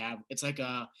you already have, it's like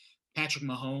a Patrick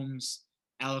Mahomes,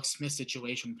 Alex Smith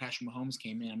situation. When Patrick Mahomes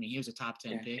came in, I mean, he was a top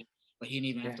 10 yeah, pick, but he didn't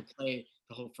even have yeah, to play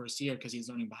the whole first year because he's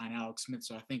learning behind Alex Smith.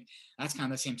 So I think that's kind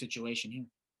of the same situation here.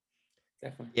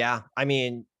 definitely. Yeah, I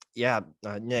mean, yeah,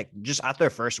 Nick, just at their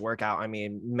first workout, I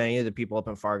mean, many of the people up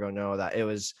in Fargo know that it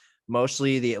was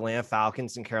mostly the Atlanta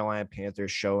Falcons and Carolina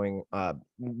Panthers showing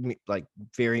like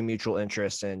very mutual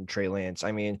interest in Trey Lance.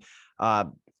 Uh,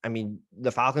 I mean,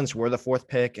 the Falcons were the fourth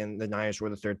pick and the Niners were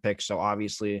the third pick, so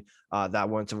obviously that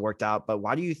wouldn't have worked out. But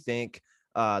why do you think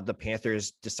the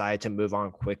Panthers decided to move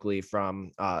on quickly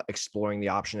from exploring the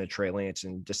option of Trey Lance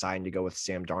and deciding to go with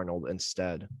Sam Darnold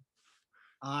instead?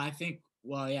 I think,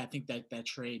 well, yeah, I think that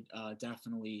trade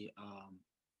definitely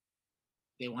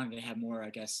they wanted to have more, I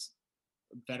guess,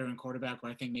 veteran quarterback.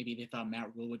 Where I think maybe they thought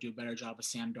Matt Rule would do a better job with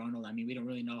Sam Darnold. I mean, we don't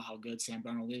really know how good Sam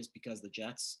Darnold is because the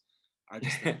Jets are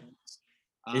just the Jets.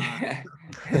 Uh, Yeah.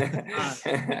 uh,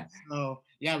 so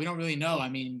yeah, we don't really know. I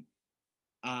mean,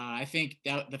 I think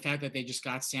that the fact that they just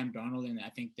got Sam Darnold, and I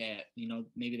think that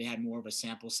maybe they had more of a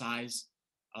sample size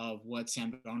of what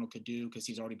Sam Darnold could do because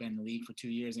he's already been in the league for 2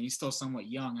 years and he's still somewhat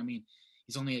young. I mean,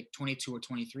 he's only like 22 or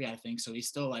 23, I think, so he's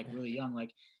still like really young.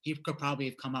 Like, he could probably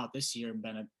have come out this year and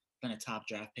been a top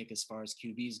draft pick as far as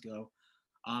QBs go.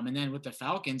 And then with the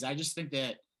Falcons, I just think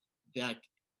that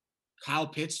Kyle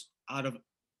Pitts, out of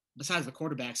besides the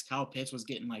quarterbacks, Kyle Pitts was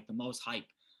getting like the most hype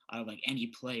out of like any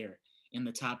player in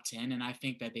the top 10. And I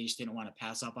think that they just didn't want to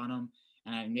pass up on him.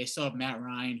 And they still have Matt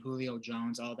Ryan, Julio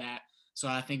Jones, all that. So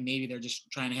I think maybe they're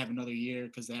just trying to have another year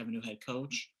because they have a new head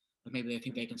coach. But maybe they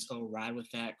think they can still ride with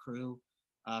that crew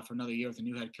for another year with a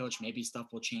new head coach. Maybe stuff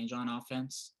will change on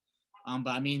offense.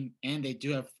 But I mean, and they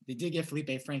did get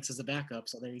Felipe Franks as a backup.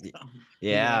 So there you go.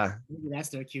 Yeah. Maybe that's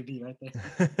their QB right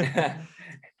there.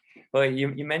 Well,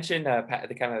 you mentioned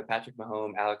the kind of Patrick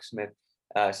Mahomes, Alex Smith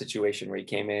situation where he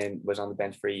came in, was on the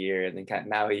bench for a year, and then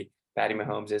now Patty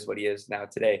Mahomes is what he is now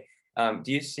today.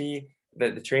 Do you see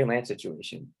the Trey Lance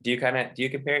situation? Do you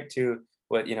compare it to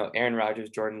what Aaron Rodgers,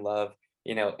 Jordan Love?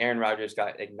 Aaron Rodgers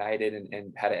got ignited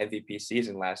and had an MVP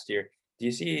season last year. Do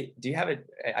you have it?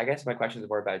 I guess my question is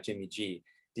more about Jimmy G.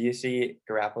 Do you see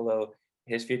Garoppolo,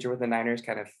 his future with the Niners,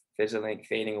 kind of fizzling,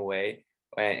 fading away,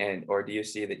 or do you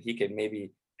see that he could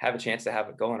maybe have a chance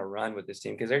to go on a run with this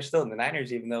team? Because they're still in the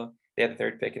Niners, even though they had the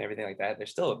third pick and everything like that. They're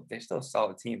still a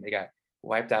solid team. They got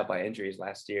wiped out by injuries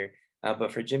last year.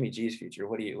 But for Jimmy G's future,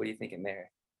 what are you thinking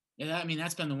there? Yeah, I mean,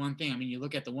 that's been the one thing. I mean, you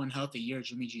look at the one healthy year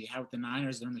Jimmy G had with the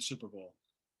Niners, they're in the Super Bowl.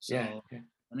 Yeah, So,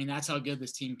 I mean, that's how good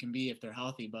this team can be if they're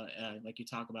healthy. But like you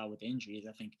talk about with injuries,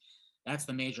 I think that's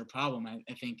the major problem.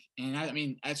 I think, and I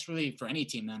mean, that's really for any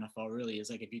team in the NFL. Really, is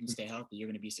like, if you can stay healthy, you're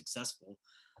going to be successful.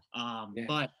 yeah,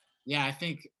 But yeah, I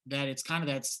think that it's kind of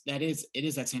it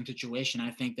is that same situation.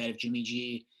 I think that if Jimmy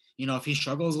G, if he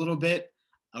struggles a little bit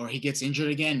or he gets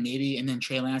injured again, maybe, and then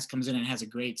Trey Lance comes in and has a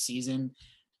great season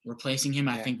replacing him,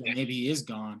 I yeah, think that maybe he is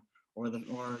gone, or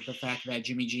the fact that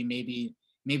Jimmy G maybe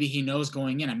he knows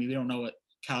going in. I mean, we don't know what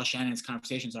Kyle Shannon's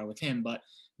conversations are with him, but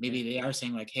maybe they are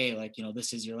saying like, hey, like,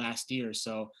 this is your last year,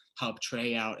 so help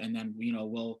Trey out, and then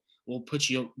we'll put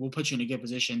you in a good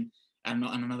position on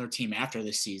another team after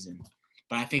this season.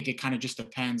 But I think it kind of just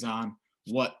depends on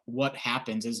what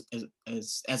happens as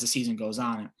the season goes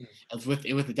on.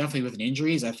 Definitely with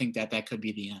injuries, I think that could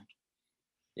be the end.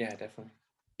 Yeah, definitely.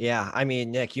 Yeah, I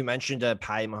mean, Nick, you mentioned a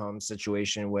Patty Mahomes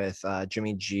situation with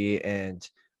Jimmy G and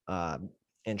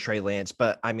Trey Lance,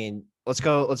 but I mean,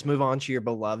 let's move on to your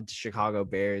beloved Chicago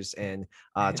Bears and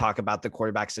talk about the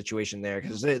quarterback situation there,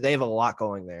 because they have a lot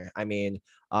going there. I mean,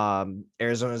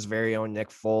 Arizona's very own Nick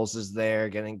Foles is there,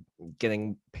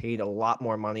 getting paid a lot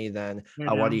more money than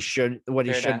what he should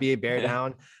be. Bear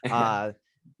down.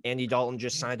 Andy Dalton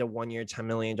just signed a 1-year, $10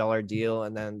 million deal,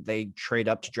 and then they trade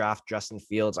up to draft Justin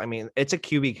Fields. I mean, it's a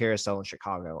QB carousel in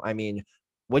Chicago. I mean,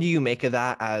 what do you make of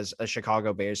that as a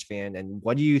Chicago Bears fan, and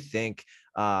what do you think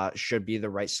should be the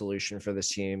right solution for this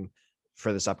team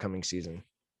for this upcoming season?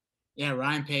 Yeah,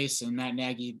 Ryan Pace and Matt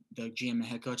Nagy, the GM and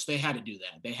head coach, they had to do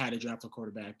that. They had to draft a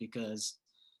quarterback because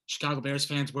Chicago Bears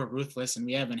fans were ruthless, and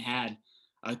we haven't had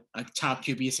a top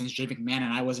QB since Jay McMahon,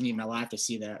 and I wasn't even alive to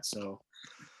see that. So,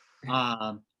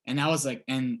 and that was like,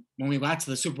 and when we got to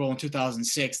the Super Bowl in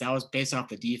 2006, that was based off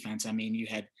the defense. I mean, you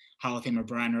had Hall of Famer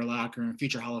Brian Urlacher and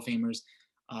future Hall of Famers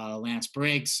Lance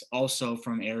Briggs, also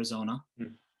from Arizona.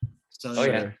 So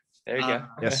yeah, there you go.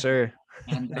 Yes, sir.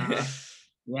 And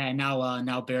yeah,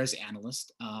 now Bears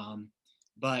analyst.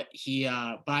 But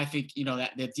I think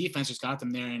that the defense just got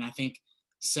them there, and I think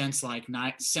since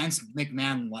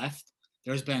McMahon left,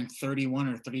 there's been 31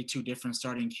 or 32 different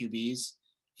starting QBs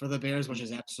for the Bears, which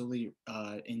is absolutely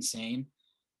insane.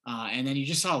 And then you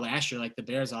just saw last year, like the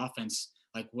Bears offense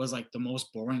was like the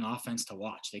most boring offense to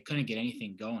watch. They couldn't get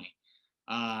anything going.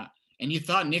 And you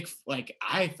thought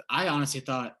I honestly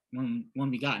thought when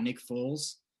we got Nick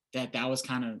Foles that was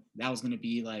going to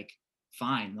be like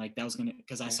fine. Like that was going to,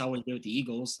 because I saw what he did with the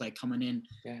Eagles, like coming in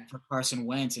for Carson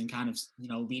Wentz and kind of,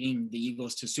 leading the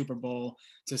Eagles to Super Bowl,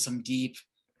 to some deep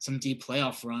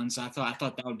playoff runs. I thought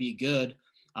that would be good.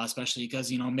 Especially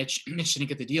because Mitch didn't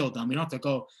get the deal done. We don't have to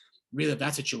go relive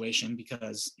that situation,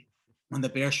 because when the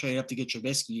Bears traded up to get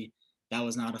Trubisky, that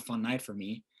was not a fun night for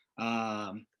me.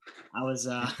 I was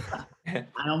I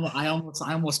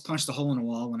almost punched a hole in the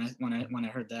wall when I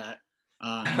heard that.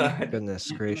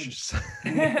 Goodness gracious!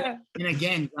 And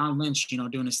again, John Lynch,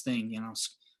 doing his thing,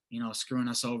 screwing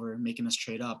us over, making us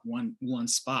trade up one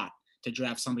spot to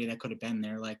draft somebody that could have been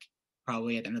there, like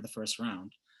probably at the end of the first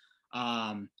round.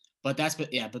 But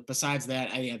besides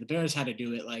that, the Bears had to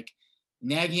do it. Like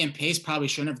Nagy and Pace probably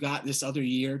shouldn't have got this other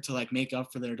year to like make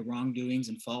up for their wrongdoings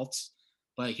and faults.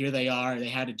 But here they are. They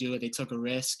had to do it. They took a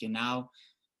risk, and now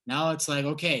it's like,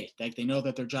 okay, like they know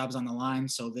that their job's on the line,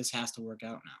 so this has to work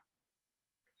out now.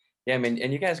 Yeah, I mean,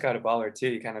 and you guys got a baller too.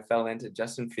 You kind of fell into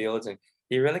Justin Fields, and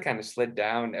he really kind of slid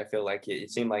down. I feel like it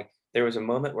seemed like there was a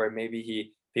moment where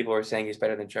maybe people were saying he's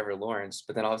better than Trevor Lawrence,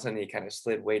 but then all of a sudden he kind of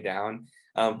slid way down.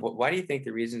 Why do you think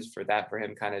the reasons for that, for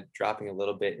him kind of dropping a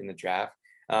little bit in the draft?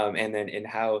 And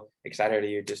how excited are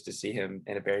you just to see him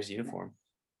in a Bears uniform?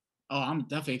 Oh, I'm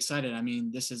definitely excited. I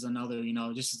mean, this is another,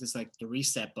 just this like the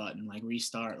reset button, like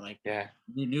restart, like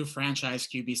new franchise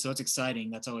QB. So it's exciting.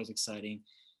 That's always exciting.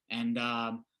 And,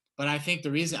 but I think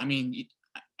the reason, I mean,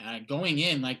 going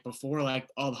in like before, like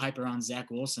all the hype around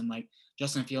Zach Wilson, like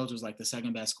Justin Fields was like the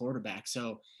second best quarterback.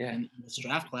 So in this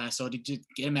draft class, so to just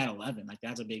get him at 11, like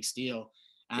that's a big steal.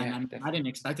 And I didn't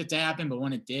expect it to happen, but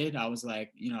when it did, I was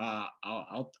like,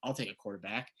 I'll take a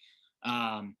quarterback.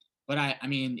 But I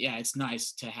mean, yeah, it's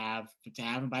nice to have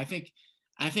him. But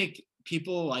I think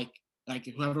people like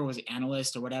whoever was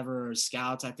analyst or whatever, or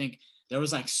scouts, I think there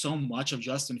was like so much of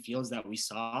Justin Fields that we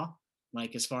saw,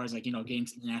 like as far as like, getting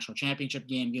to the national championship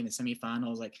game, getting the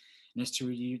semifinals, like in his 2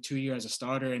 year as a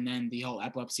starter. And then the whole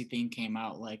epilepsy thing came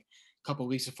out like a couple of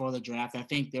weeks before the draft. I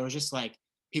think there was just like,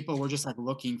 people were just like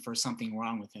looking for something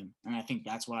wrong with him. And I think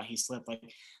that's why he slipped. Like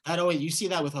that always, you see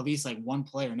that with at least like one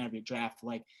player in every draft,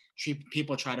 like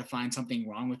people try to find something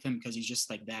wrong with him because he's just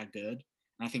like that good.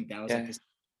 And I think that was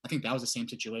I think that was the same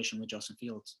situation with Justin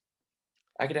Fields.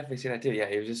 I could definitely see that too. Yeah,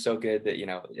 he was just so good that,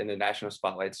 in the national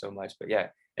spotlight so much. But yeah,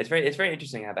 it's very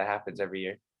interesting how that happens every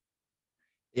year.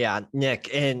 Yeah,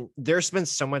 Nick, and there's been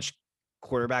so much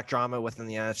quarterback drama within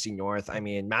the NFC North. I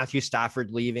mean, Matthew Stafford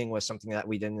leaving was something that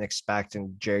we didn't expect,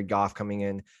 and Jared Goff coming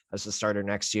in as the starter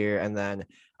next year. And then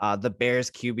the Bears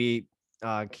QB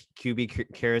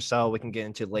carousel we can get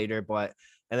into later,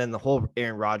 and then the whole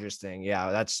Aaron Rodgers thing.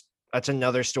 Yeah, that's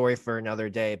another story for another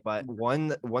day. But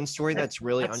one story that's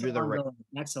really under the radar.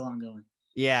 That's still ongoing.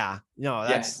 Yeah, no,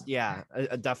 that's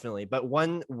definitely. But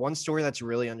one story that's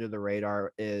really under the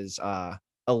radar is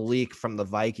a leak from the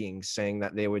Vikings saying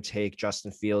that they would take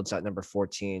Justin Fields at number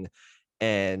 14.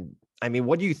 And I mean,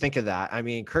 what do you think of that? I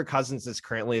mean, Kirk Cousins is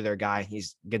currently their guy.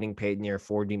 He's getting paid near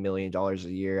 $40 million a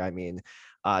year. I mean,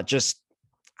 just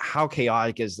how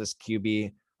chaotic is this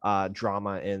QB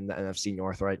drama in the NFC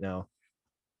North right now?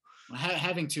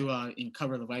 Having to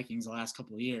cover the Vikings the last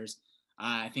couple of years,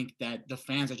 I think that the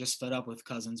fans are just fed up with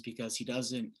Cousins because he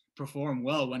doesn't perform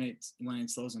well when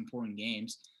it's those important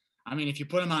games. I mean, if you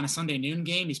put him on a Sunday noon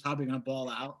game, he's probably going to ball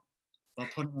out.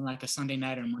 But put him in like a Sunday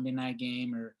night or Monday night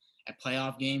game or a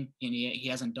playoff game, and he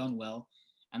hasn't done well.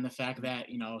 And the fact that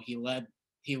he led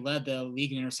the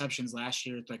league in interceptions last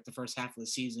year, like the first half of the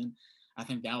season, I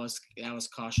think that was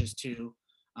cautious too.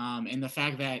 And the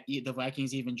fact that the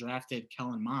Vikings even drafted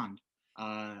Kellen Mond,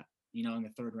 in the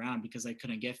third round because they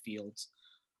couldn't get Fields.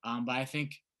 But I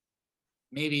think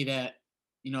maybe that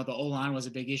the O line was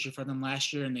a big issue for them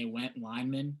last year, and they went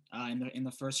linemen in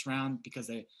the first round because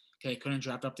they couldn't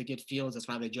draft up to get Fields. That's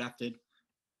why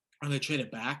they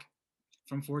traded back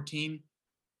from 14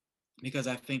 because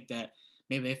I think that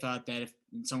maybe they thought that if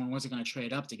someone wasn't going to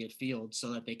trade up to get Fields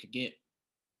so that they could get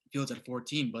Fields at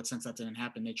 14, but since that didn't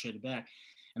happen, they traded back,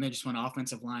 and they just went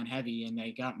offensive line heavy, and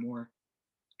they got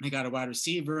a wide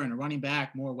receiver and a running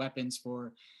back, more weapons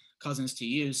for Cousins to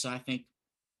use. So I think,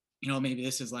 maybe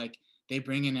this is like they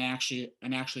bring in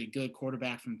an actually good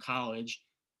quarterback from college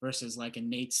versus like a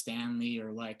Nate Stanley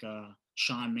or like a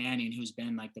Sean Mannion, who's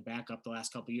been like the backup the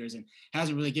last couple of years and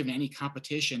hasn't really given any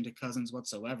competition to Cousins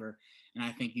whatsoever. And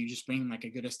I think you just bring like a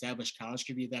good established college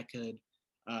QB that could,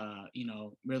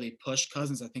 really push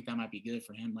Cousins. I think that might be good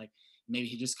for him. Like maybe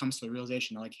he just comes to the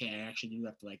realization like, hey, I actually do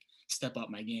have to like step up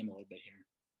my game a little bit here.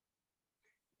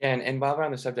 Yeah, and while we're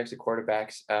on the subject of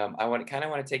quarterbacks, I want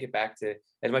to take it back to,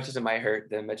 as much as it might hurt,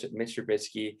 the Mitch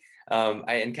Trubisky,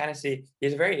 and kind of see he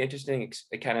has a very interesting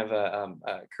kind of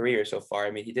a career so far.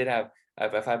 I mean, he did have,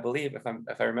 if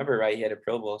I remember right, he had a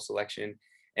Pro Bowl selection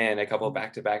and a couple of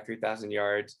back-to-back 3,000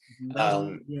 yards. That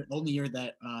was the only year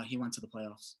that he went to the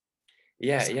playoffs.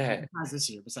 Yeah, Besides this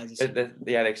year.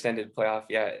 The extended playoff,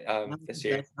 this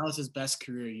year. That was his best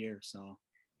career year. So.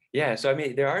 Yeah, so I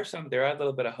mean, there are a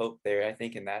little bit of hope there, I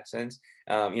think, in that sense.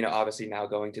 Obviously now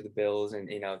going to the Bills and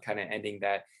kind of ending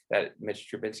that Mitch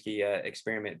Trubisky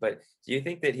experiment. But do you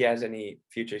think that he has any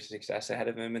future success ahead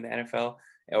of him in the NFL,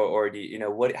 or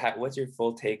do what's your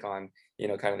full take on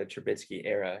kind of the Trubisky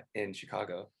era in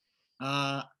Chicago?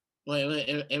 Well,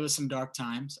 it was some dark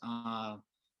times.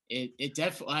 It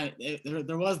definitely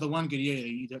there was the one good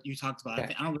year that you talked about.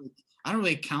 Yeah. I don't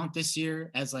really count this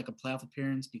year as like a playoff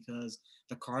appearance because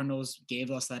the Cardinals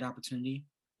gave us that opportunity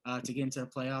to get into the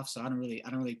playoffs. So I don't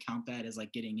really count that as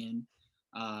like getting in.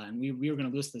 And we were going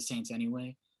to lose to the Saints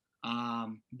anyway.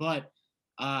 But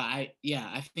I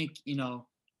think no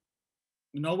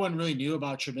one really knew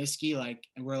about Trubisky. Like,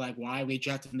 and we're like, why are we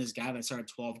drafting this guy that started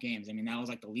 12 games? I mean, that was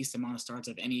like the least amount of starts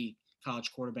of any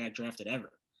college quarterback drafted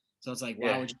ever. So it's like,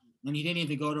 why would you? And he didn't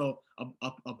even go to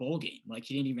a bowl game. Like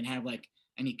he didn't even have like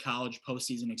any college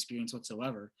postseason experience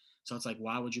whatsoever. So it's like,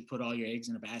 why would you put all your eggs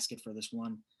in a basket for this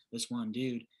one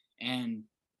dude? And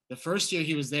the first year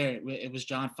he was there, it was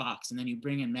John Fox, and then you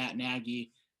bring in Matt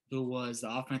Nagy, who was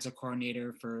the offensive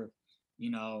coordinator for,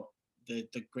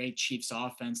 the great Chiefs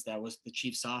offense that was the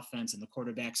Chiefs offense and the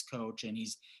quarterback's coach, and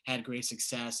he's had great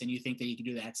success. And you think that he could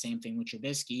do that same thing with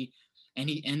Trubisky, and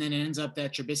then it ends up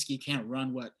that Trubisky can't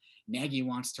run what Nagy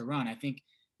wants to run. I think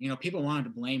people wanted to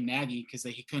blame Nagy because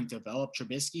he couldn't develop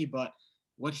Trubisky, but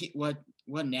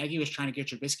what Nagy was trying to get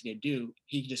Trubisky to do,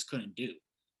 he just couldn't do.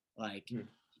 Like,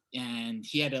 and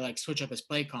he had to like switch up his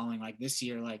play calling. Like this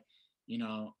year, like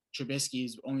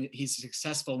Trubisky's he's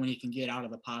successful when he can get out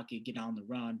of the pocket, get on the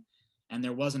run, and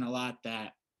there wasn't a lot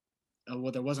that.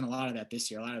 There wasn't a lot of that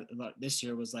this year. This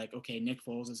year was like, okay, Nick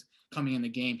Foles is coming in the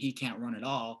game, he can't run at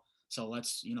all, so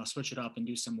let's switch it up and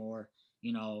do some more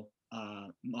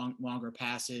longer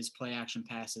passes, play action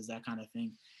passes, that kind of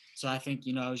thing. So I think,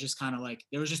 it was just kind of like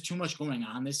there was just too much going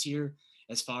on this year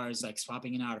as far as like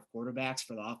swapping in out of quarterbacks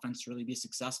for the offense to really be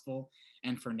successful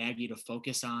and for Nagy to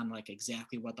focus on like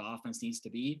exactly what the offense needs to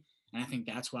be. And I think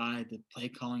that's why the play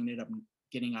calling ended up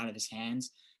getting out of his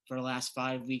hands for the last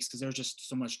 5 weeks because there was just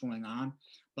so much going on.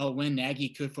 But when Nagy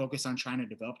could focus on trying to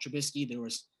develop Trubisky, there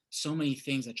was so many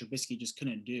things that Trubisky just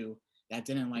couldn't do that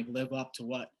didn't like live up to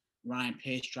what Ryan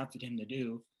Pace drafted him to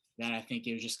do, that I think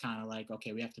it was just kind of like,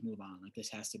 okay, we have to move on. Like this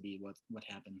has to be what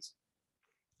happens.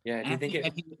 Yeah, I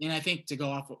think to go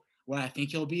off what I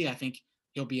think he'll be, I think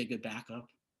he'll be a good backup.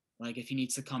 Like if he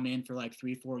needs to come in for like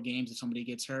 3-4 games, if somebody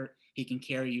gets hurt, he can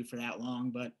carry you for that long.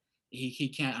 But he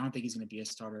can't. I don't think he's going to be a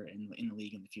starter in the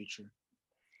league in the future.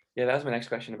 Yeah, that was my next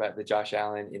question about the Josh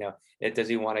Allen. Does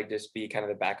he want to just be kind of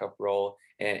the backup role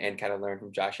and kind of learn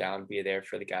from Josh Allen, be there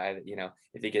for the guy that,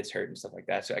 if he gets hurt and stuff like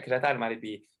that. So, because I thought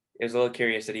it was a little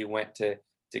curious that he went to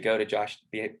go to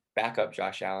be a backup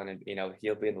Josh Allen, and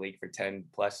he'll be in the league for 10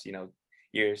 plus,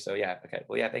 years. So yeah, okay.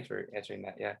 Well, yeah, thanks for answering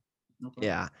that. Yeah. No problem.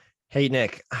 Yeah. Hey,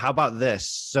 Nick, how about this?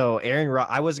 So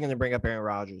I wasn't going to bring up Aaron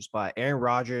Rodgers, but Aaron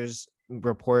Rodgers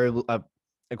reported,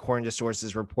 according to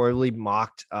sources, reportedly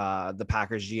mocked the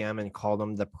Packers GM and called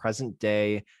him the present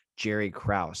day Jerry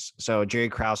Krause. So Jerry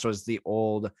Krause was the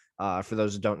old, for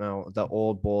those who don't know, the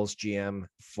old Bulls GM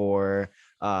for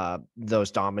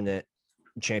those dominant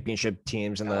championship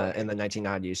teams in the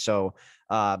 1990s. So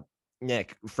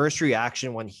Nick, first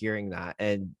reaction when hearing that,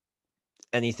 and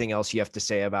anything else you have to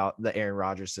say about the Aaron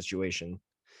Rodgers situation?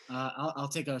 I'll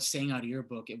take a saying out of your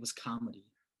book. It was comedy.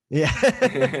 Yeah.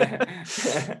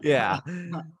 Yeah.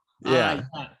 Yeah.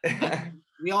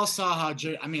 We all saw how.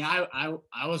 I mean, I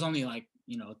was only like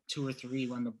 2 or 3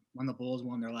 when the Bulls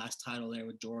won their last title there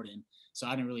with Jordan, so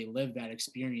I didn't really live that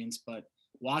experience. But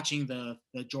watching the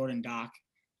Jordan doc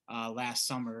last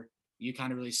summer, you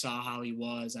kind of really saw how he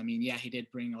was. I mean, yeah, he did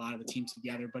bring a lot of the team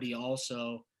together, but he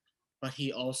also broke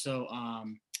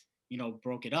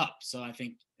it up. So I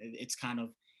think it's kind of,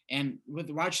 and with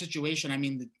the Rodgers situation, I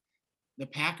mean, the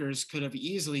Packers could have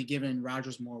easily given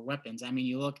Rodgers more weapons. I mean,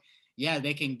 you look, yeah,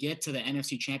 they can get to the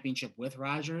NFC Championship with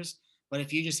Rodgers, but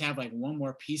if you just have like one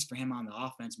more piece for him on the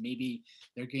offense, maybe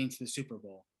they're getting to the Super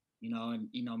Bowl. And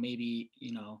maybe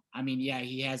I mean, yeah,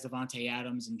 he has Devontae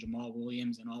Adams and Jamal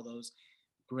Williams and all those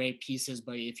great pieces,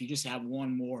 but if you just have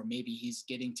one more, maybe he's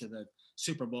getting to the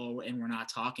Super Bowl and we're not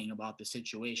talking about the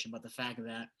situation. But the fact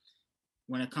that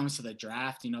when it comes to the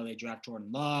draft, they draft Jordan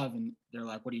Love and they're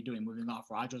like, what are you doing, moving off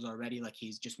Rodgers already? Like,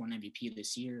 he's just won MVP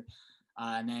this year.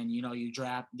 And then, you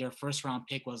draft their first round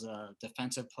pick was a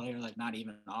defensive player, like not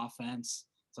even offense.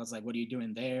 So it's like, what are you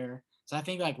doing there? So I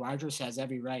think like Rodgers has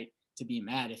every right to be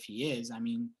mad if he is. I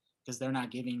mean, because they're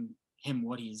not giving him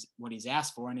what he's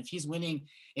asked for. And if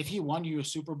he won you a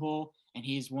Super Bowl and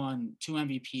he's won 2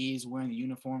 MVPs wearing the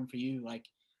uniform for you, like,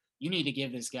 you need to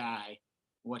give this guy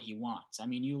what he wants. I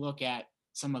mean, you look at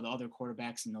some of the other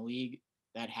quarterbacks in the league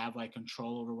that have like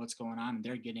control over what's going on, and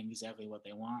they're getting exactly what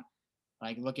they want.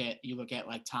 Like, look at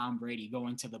like Tom Brady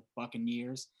going to the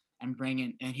Buccaneers and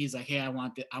he's like, hey, I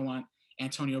want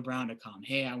Antonio Brown to come.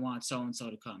 Hey, I want so and so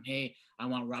to come. Hey, I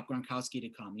want Rob Gronkowski to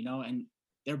come. And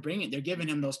they're giving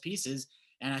him those pieces.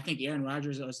 And I think Aaron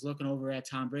Rodgers was looking over at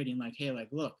Tom Brady and like, hey, like,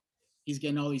 look, he's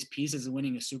getting all these pieces and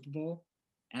winning a Super Bowl,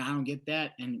 and I don't get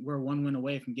that, and we're 1 win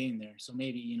away from getting there. So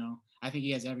maybe I think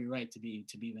he has every right to be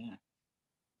that.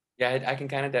 Yeah, I can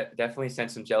kind of definitely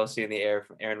sense some jealousy in the air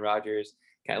from Aaron Rodgers,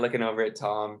 kind of looking over at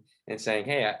Tom and saying,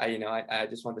 "Hey, I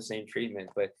just want the same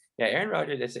treatment." But yeah, Aaron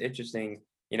Rodgers, it's interesting,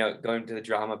 going to the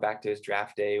drama back to his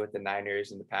draft day with the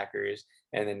Niners and the Packers,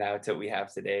 and then now to what we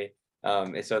have today.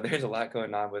 And so there's a lot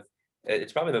going on with.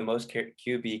 It's probably the most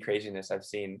QB craziness I've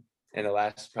seen in the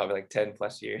last probably like 10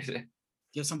 plus years.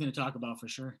 Give something to talk about for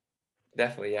sure.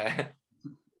 Definitely, yeah.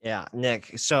 Yeah,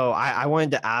 Nick. So I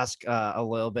wanted to ask a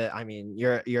little bit. I mean,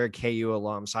 you're a KU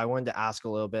alum, so I wanted to ask a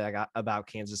little bit about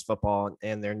Kansas football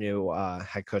and their new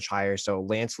head coach hire. So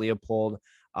Lance Leopold.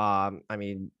 I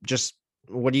mean, just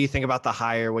what do you think about the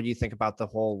hire? What do you think about the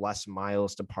whole Les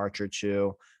Miles departure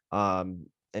too? And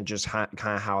just kind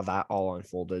of how that all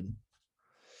unfolded.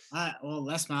 Well,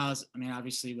 Les Miles, I mean,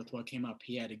 obviously with what came up,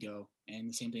 he had to go, and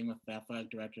the same thing with the athletic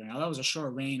director. Now that was a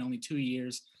short reign, only 2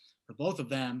 years for both of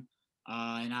them.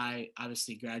 And I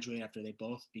obviously graduated after they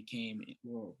both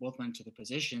went to the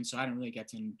position, so I didn't really get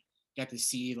to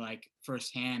see like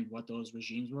firsthand what those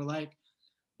regimes were like.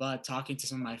 But talking to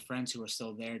some of my friends who were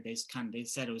still there, they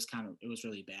said it was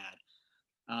really bad.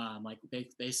 Like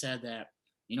they said that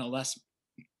Les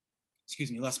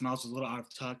Miles was a little out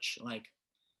of touch. Like,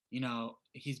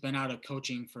 he's been out of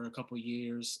coaching for a couple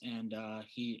years, and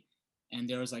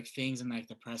there was like things in like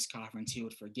the press conference he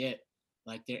would forget.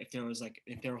 Like, if they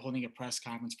were holding a press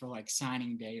conference for like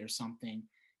signing day or something,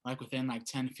 like within like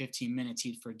 10-15 minutes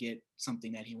he'd forget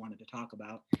something that he wanted to talk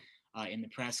about in the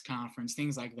press conference,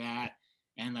 things like that.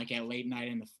 And like at late night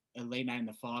in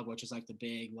the fog, which is like the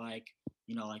big like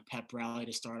like pep rally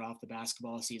to start off the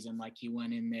basketball season, like he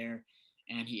went in there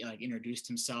and he like introduced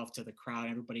himself to the crowd.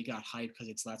 Everybody got hyped because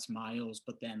it's Les Miles,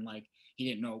 but then like he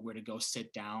didn't know where to go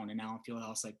sit down, and Allen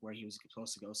Fieldhouse, like where he was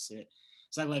supposed to go sit.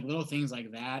 So like little things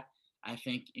like that, I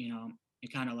think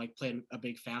it kind of like played a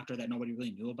big factor that nobody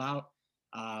really knew about.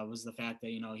 Was the fact that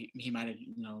he might have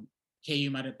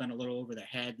KU might have been a little over the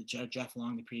head. Jeff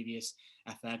Long, the previous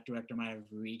athletic director, might have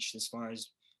reached as far as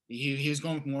he was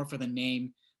going more for the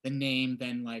name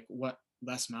than like what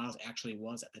Les Miles actually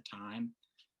was at the time.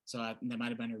 So that might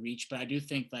have been a reach, but I do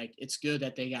think like it's good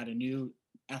that they got a new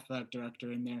athletic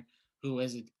director in there who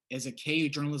is a KU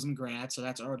journalism grad, so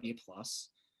that's already a plus.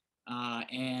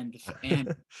 And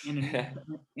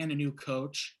a new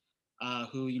coach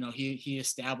who he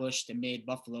established and made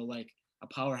Buffalo like a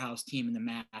powerhouse team in the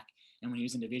MAC. And when he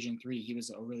was in Division III, he was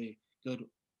a really good.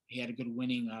 He had a good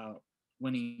winning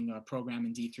program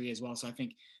in D3 as well. So I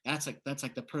think that's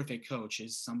like the perfect coach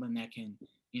is someone that can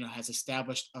has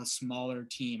established a smaller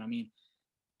team. I mean,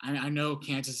 I know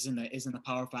Kansas is in the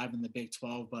Power Five in the Big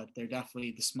 12, but they're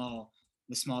definitely the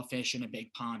small fish in a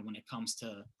big pond when it comes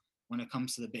to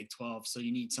the Big 12. So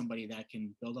you need somebody that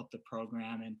can build up the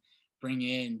program and bring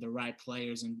in the right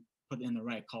players and put in the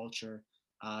right culture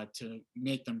to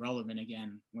make them relevant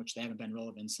again, which they haven't been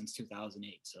relevant since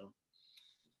 2008. So,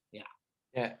 yeah.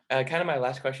 Yeah, kind of my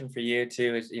last question for you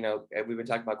too is, we've been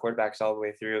talking about quarterbacks all the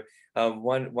way through.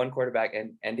 One quarterback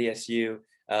and NDSU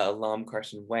alum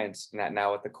Carson Wentz,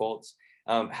 now with the Colts.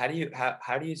 How do you kind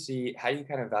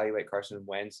of evaluate Carson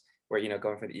Wentz, where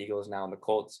going for the Eagles now and the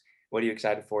Colts? What are you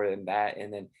excited for in that?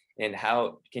 And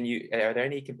how are there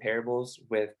any comparables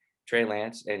with Trey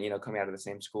Lance and coming out of the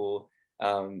same school?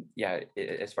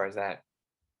 As far as that.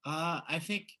 I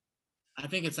think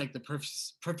it's like the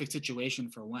perfect situation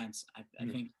for Wentz. I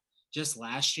think just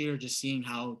last year, just seeing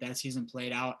how that season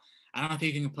played out, I don't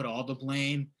think you can put all the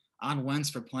blame on Wentz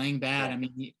for playing bad. Yeah. I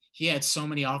mean, he had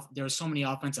there were so many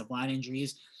offensive line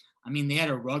injuries. I mean, they had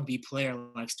a rugby player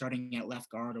like starting at left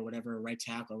guard or whatever, right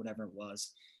tackle or whatever it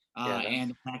was.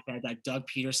 And the fact that Doug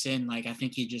Peterson, like I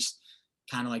think he just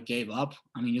kind of like gave up.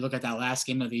 I mean, you look at that last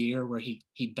game of the year where he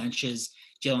benches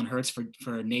Jalen Hurts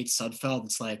for Nate Sudfeld.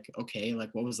 It's like, okay,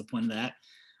 like what was the point of that?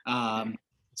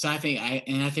 So I think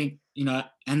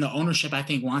and the ownership I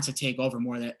think wants to take over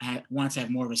more, that wants to have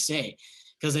more of a say,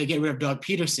 because they get rid of Doug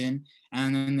Peterson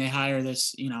and then they hire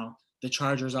this, the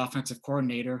Chargers offensive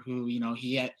coordinator who,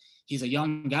 he's a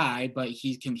young guy, but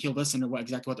he'll listen to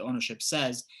exactly what the ownership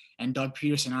says. And Doug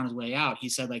Peterson on his way out, he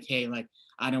said like, hey, like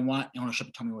I didn't want ownership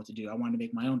to tell me what to do. I wanted to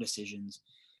make my own decisions.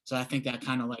 So I think that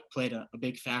kind of like played a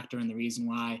big factor in the reason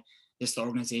why this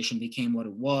organization became what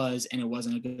it was, and it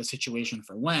wasn't a good situation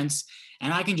for Wentz.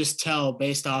 And I can just tell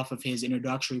based off of his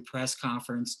introductory press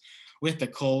conference with the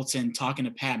Colts and talking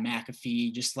to Pat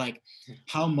McAfee, just like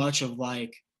how much of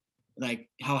like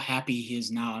how happy he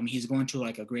is now. I mean, he's going to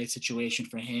like a great situation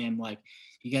for him. Like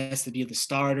he gets to be the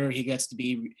starter. He gets to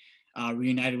be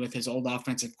reunited with his old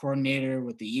offensive coordinator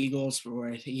with the Eagles,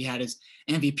 where he had his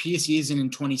MVP season in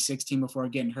 2016 before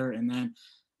getting hurt, and then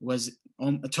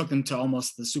took them to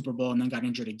almost the Super Bowl and then got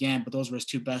injured again. But those were his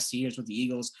two best years with the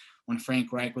Eagles when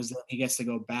Frank Reich was there. He gets to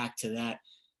go back to that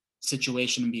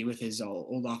situation and be with his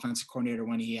old offensive coordinator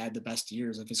when he had the best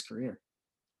years of his career.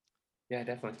 Yeah,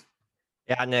 definitely.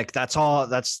 Yeah, Nick, that's all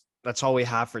we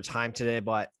have for time today,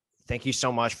 but thank you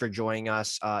so much for joining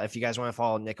us. If you guys want to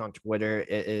follow Nick on Twitter,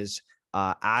 it is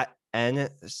at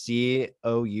NCOUZ.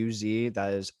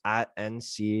 That is at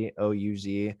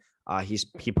NCOUZ.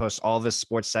 He posts all of his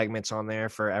sports segments on there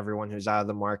for everyone who's out of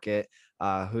the market,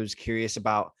 who's curious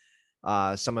about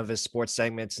some of his sports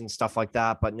segments and stuff like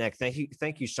that. But Nick,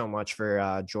 thank you so much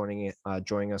for joining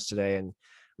us today and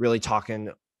really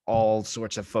talking all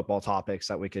sorts of football topics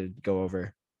that we could go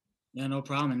over. Yeah, no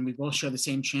problem. And we both share the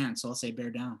same chant, so I'll say bear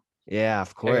down. Yeah,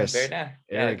 of course. Bear down.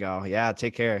 There we go. Yeah,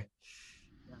 take care.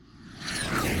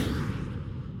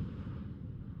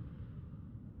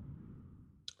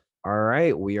 All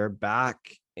right, we are back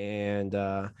and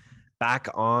back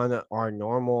on our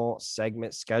normal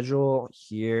segment schedule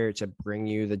here to bring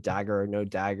you the Dagger or No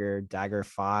Dagger, Dagger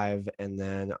 5, and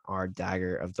then our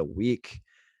Dagger of the Week.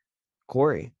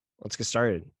 Cory, let's get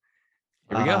started.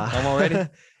 Here we go. I'm all ready.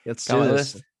 Let's do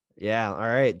this. Yeah. All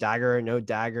right. Dagger or No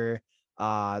Dagger.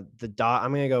 I'm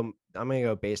gonna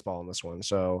go baseball on this one.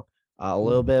 So a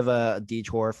little bit of a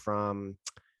detour from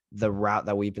the route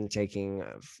that we've been taking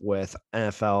with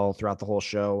NFL throughout the whole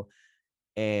show.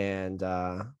 And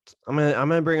I'm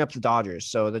gonna bring up the Dodgers.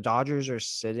 So the Dodgers are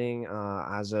sitting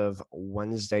as of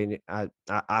Wednesday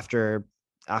after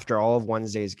all of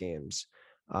Wednesday's games.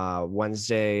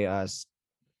 Wednesday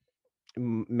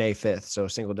May 5th, so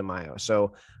Cinco de Mayo.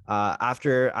 So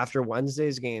after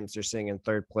Wednesday's games, they're sitting in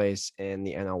third place in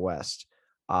the NL West.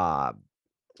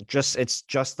 It's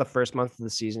just the first month of the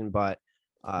season, but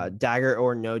Dagger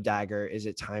or No Dagger, is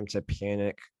it time to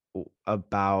panic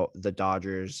about the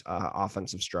Dodgers'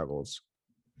 offensive struggles?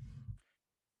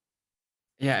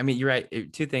 Yeah, I mean, you're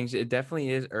right. Two things. It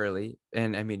definitely is early,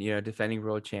 and I mean, defending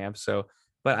world champs. So,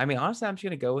 but I mean, honestly, I'm just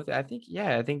gonna go with it. I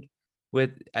think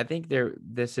I think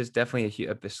this is definitely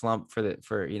a slump for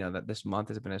that this month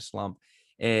has been a slump.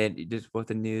 And just with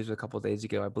the news a couple of days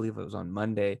ago, I believe it was on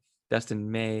Monday,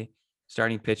 Dustin May,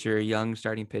 young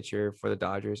starting pitcher for the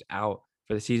Dodgers, out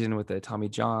for the season with the Tommy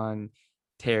John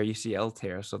tear, UCL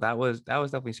tear. So that was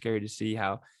definitely scary to see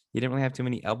how he didn't really have too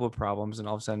many elbow problems, and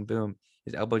all of a sudden, boom,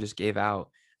 his elbow just gave out.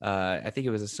 I think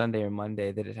it was a Sunday or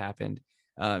Monday that it happened.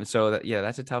 So yeah,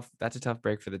 that's a tough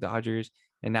break for the Dodgers.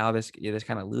 And now this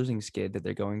kind of losing skid that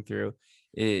they're going through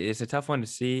is a tough one to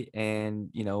see. And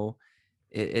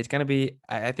it's going to be.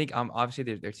 I think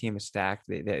obviously their team is stacked.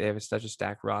 They have such a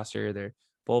stacked roster. Their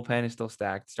bullpen is still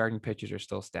stacked. Starting pitchers are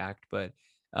still stacked. But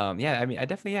yeah, I mean, I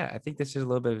think this is a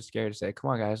little bit of a scare to say,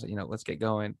 come on, guys, let's get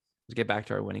going. Let's get back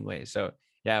to our winning ways. So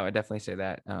yeah, I would definitely say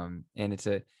that. And it's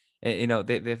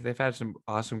they've had some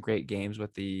awesome, great games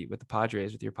with the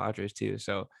Padres, with your Padres too.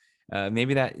 So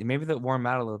maybe they'll warm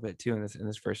out a little bit too in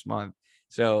this first month.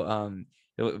 So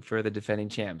for the defending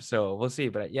champs. So we'll see.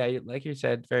 But yeah, like you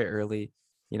said, very early.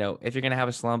 If you're gonna have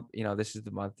a slump, this is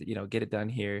the month. Get it done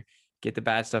here. Get the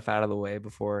bad stuff out of the way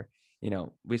before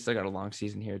we still got a long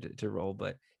season here to roll.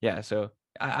 But yeah, so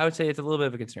I would say it's a little bit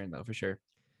of a concern though, for sure.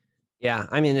 Yeah,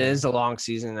 I mean, it Yeah. is a long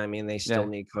season. I mean, they still Yeah.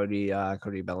 need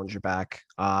Cody Bellinger back.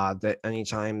 That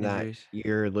anytime that Injuries.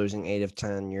 you're losing 8 of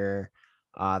 10,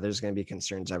 there's going to be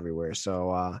concerns everywhere.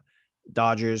 So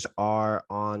Dodgers are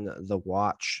on the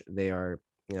watch. They are,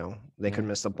 they could Yeah.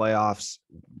 miss the playoffs.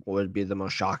 Would be the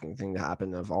most shocking thing to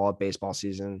happen of all of baseball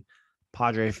season.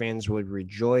 Padre fans would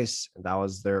rejoice. That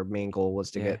was their main goal, was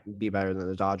to be better than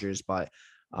the Dodgers. But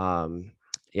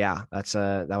yeah,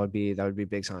 that would be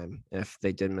big time if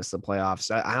they did miss the playoffs.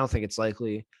 I don't think it's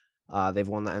likely. They've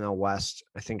won the NL West,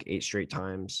 I think, 8 straight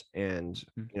times, and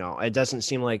it doesn't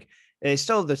seem like they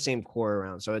still have the same core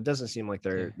around, so it doesn't seem like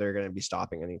they're going to be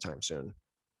stopping anytime soon.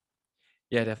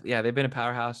 Yeah, definitely. Yeah, they've been a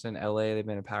powerhouse in LA. They've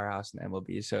been a powerhouse in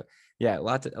MLB. So yeah, a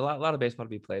lot of baseball to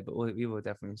be played, but we will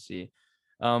definitely see.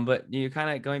 But you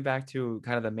kind of going back to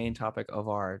kind of the main topic of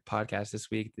our podcast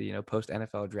this week, the post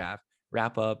NFL draft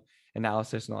wrap up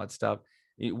analysis and all that stuff.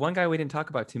 One guy we didn't talk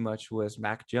about too much was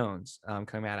Mac Jones,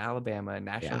 coming out of Alabama,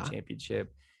 national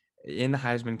championship, in the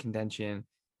Heisman contention.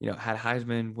 Had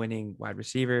Heisman winning wide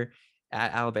receiver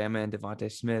at Alabama and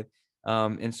Devontae Smith.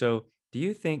 And so, do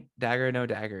you think, dagger or no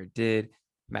dagger, did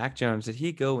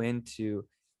he go into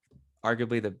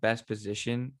arguably the best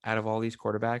position out of all these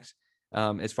quarterbacks?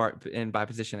 As far, and by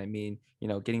position, I mean,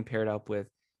 getting paired up with,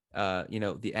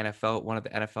 the NFL, one of the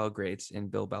NFL greats in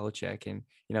Bill Belichick. And,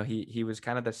 he was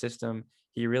kind of the system.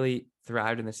 He really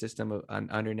thrived in the system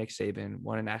under Nick Saban,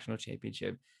 won a national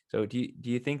championship. So do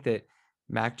you think that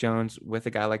Mac Jones, with a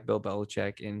guy like Bill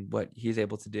Belichick and what he's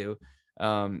able to do,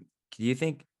 do you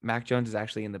think Mac Jones is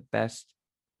actually in the best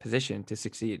position to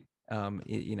succeed?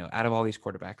 Out of all these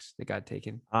quarterbacks that got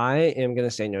taken. I am going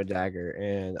to say no dagger,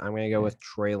 and I'm going to go with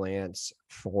Trey Lance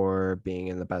for being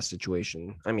in the best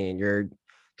situation. I mean,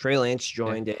 Trey Lance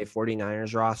joined a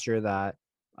 49ers roster that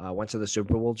went to the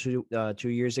Super Bowl 2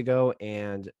 years ago,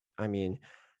 and I mean,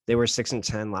 they were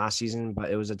 6-10 last season, but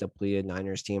it was a depleted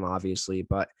Niners team, obviously.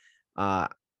 But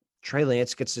Trey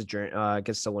Lance gets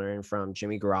to learn from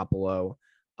Jimmy Garoppolo.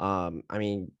 I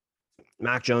mean,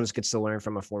 Mac Jones gets to learn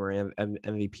from a former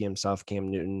MVP himself,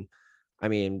 Cam Newton. I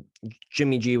mean,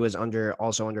 Jimmy G was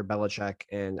also under Belichick,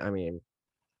 and I mean,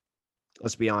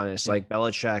 let's be honest, like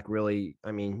Belichick really,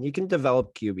 I mean, he can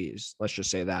develop QBs. Let's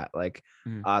just say that. Like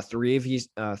three of his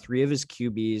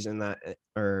QBs in that,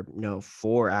 or no,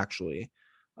 four actually.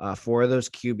 4 of those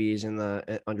QBs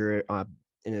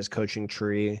in his coaching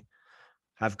tree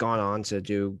have gone on to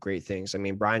do great things. I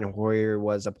mean, Brian Hoyer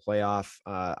was a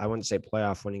I wouldn't say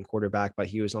playoff winning quarterback, but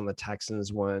he was on the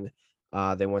Texans when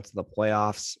they went to the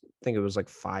playoffs. I think it was like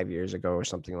 5 years ago or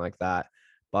something like that.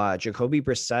 But Jacoby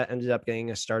Brissett ended up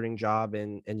getting a starting job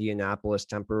in Indianapolis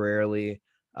temporarily.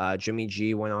 Jimmy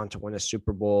G went on to win a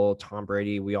Super Bowl. Tom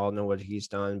Brady, we all know what he's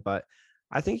done, but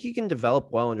I think he can develop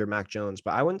well under Mac Jones,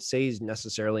 but I wouldn't say he's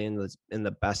necessarily in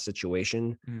the best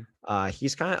situation.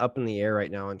 He's kind of up in the air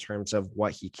right now in terms of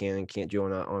what he can and can't do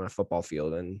on a football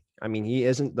field. And I mean, he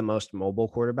isn't the most mobile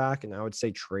quarterback, and I would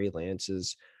say Trey Lance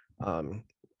is.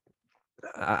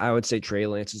 I would say Trey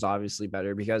Lance is obviously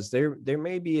better because there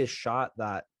may be a shot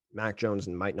that Mac Jones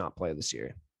might not play this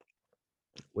year,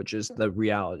 which is the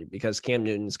reality because Cam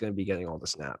Newton is going to be getting all the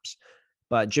snaps.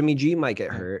 But Jimmy G might get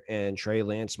hurt, and Trey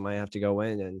Lance might have to go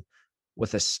in and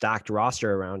with a stacked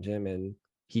roster around him, and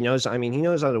he knows how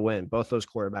to win. Both those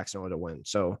quarterbacks know how to win.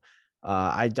 So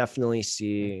I definitely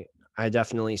see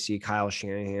Kyle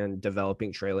Shanahan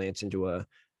developing Trey Lance into a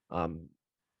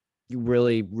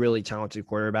really, really talented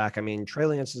quarterback. I mean, Trey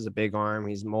Lance is a big arm.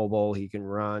 He's mobile. He can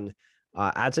run.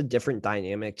 adds a different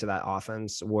dynamic to that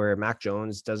offense where Mac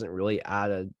Jones doesn't really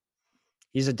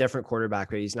he's a different quarterback,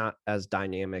 but he's not as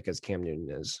dynamic as Cam Newton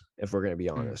is, if we're going to be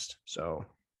honest. So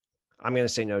I'm going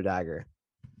to say no Dagger.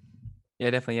 Yeah,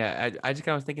 definitely. Yeah, I just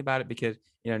kind of was thinking about it because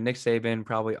Nick Saban,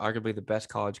 probably arguably the best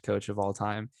college coach of all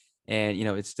time, and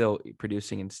it's still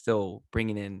producing and still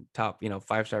bringing in top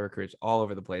 5-star recruits all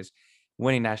over the place,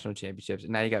 winning national championships.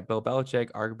 And now you got Bill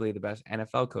Belichick, arguably the best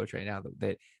NFL coach right now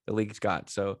that the league's got.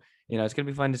 So it's gonna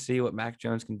be fun to see what Mac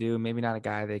Jones can do. Maybe not a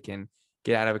guy that can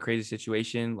get out of a crazy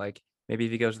situation. Like maybe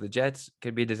if he goes to the Jets,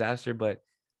 could be a disaster. But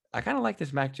I kind of like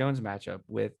this Mac Jones matchup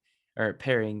or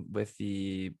pairing with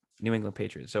the New England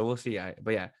Patriots. So we'll see.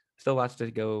 But yeah, still lots to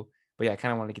go. But yeah, I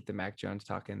kind of want to get the Mac Jones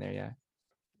talk in there. Yeah.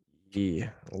 Yeah,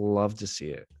 love to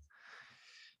see it.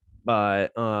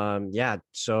 But yeah,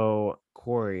 so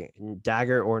Cory,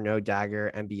 dagger or no dagger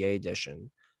NBA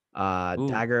edition. Ooh.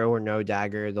 Dagger or no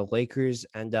dagger, the Lakers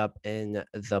end up in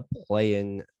the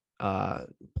playing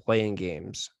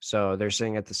games. So they're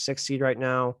sitting at the 6th seed right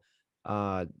now.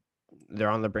 They're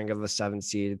on the brink of the 7th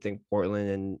seed. I think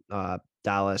Portland and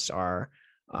Dallas are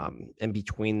in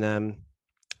between them.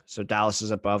 So Dallas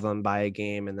is above them by a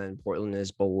game, and then Portland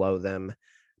is below them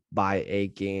by a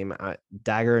game.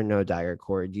 Dagger or no dagger,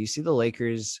 Cory? Do you see the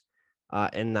Lakers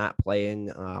in that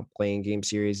playing game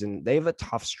series? And they have a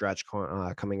tough stretch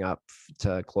coming up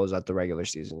to close out the regular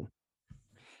season.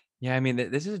 Yeah, I mean,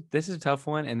 this is a tough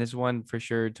one, and this one for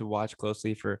sure to watch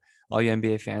closely for all you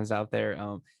NBA fans out there.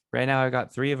 Right now I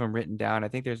got 3 of them written down. I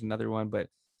think there's another one, but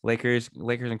Lakers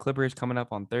and Clippers coming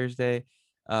up on Thursday.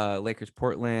 Lakers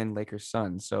Portland, Lakers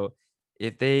Suns. So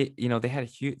if they had a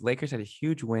huge Lakers had a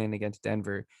huge win against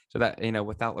Denver, so that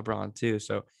without LeBron too.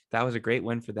 So that was a great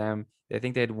win for them. I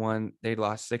think they'd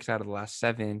lost 6 out of the last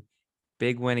 7.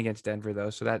 Big win against Denver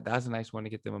though, so that's a nice one to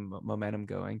get the momentum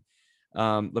going.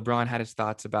 LeBron had his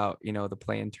thoughts about the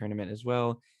play-in tournament as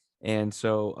well, and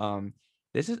so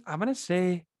this is I'm gonna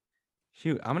say,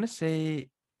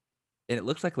 and it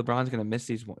looks like LeBron's gonna miss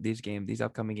these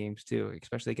upcoming games too,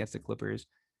 especially against the Clippers.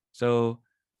 So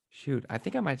shoot, I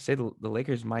think I might say the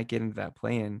Lakers might get into that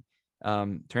play-in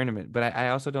tournament, but I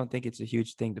also don't think it's a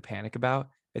huge thing to panic about.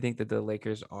 I think that the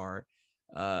Lakers are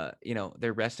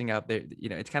they're resting up.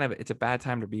 It's a bad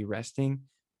time to be resting,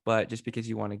 but just because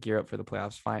you want to gear up for the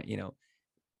playoffs, fine,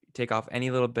 take off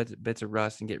any little bits of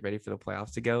rust and get ready for the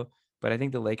playoffs to go. But I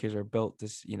think the Lakers are built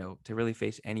to really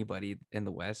face anybody in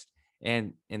the West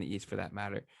and in the East for that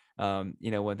matter. When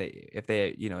if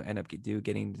they end up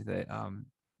getting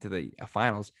to the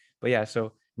finals. But yeah,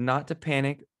 so not to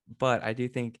panic, but I do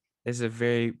think this is a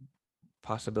very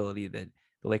possibility that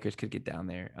the Lakers could get down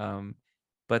there.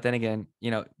 But then again,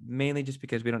 mainly just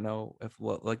because we don't know if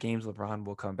what games LeBron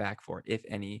will come back for, if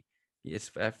any.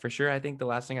 It's for sure. I think the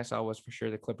last thing I saw was for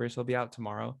sure the Clippers will be out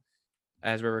tomorrow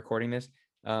as we're recording this.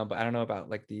 But I don't know about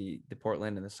like the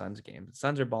Portland and the Suns game. The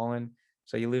Suns are balling,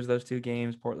 so you lose those 2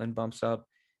 games, Portland bumps up.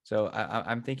 So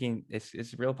I'm thinking it's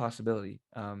a real possibility.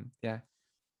 Yeah.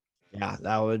 Yeah,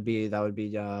 that would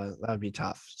be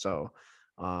tough. So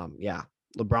yeah,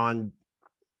 LeBron,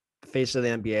 face of the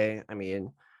NBA. I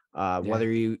mean, Yeah.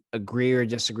 whether you agree or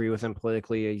disagree with him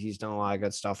politically, he's done a lot of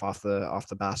good stuff off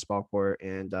the basketball court,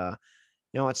 and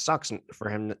it sucks for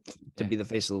him to Yeah. be the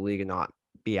face of the league and not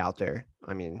be out there.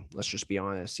 I mean, let's just be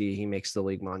honest. He makes the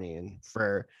league money, and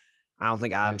I don't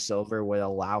think Adam Yeah. Silver would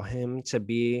allow him to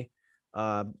be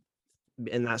uh,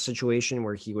 in that situation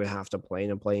where he would have to play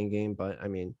in a playing game. But I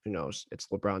mean, who knows? It's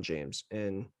LeBron James,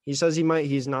 and he says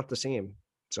he's not the same.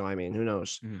 So I mean, who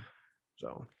knows? Mhm.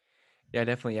 So Yeah,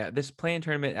 definitely. Yeah, this play-in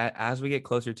tournament, as we get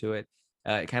closer to it,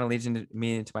 it kind of leads into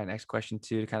my next question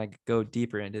too, to kind of go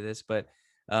deeper into this. But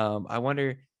I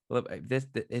wonder,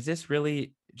 is this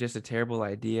really just a terrible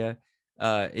idea?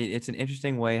 It's an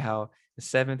interesting way how the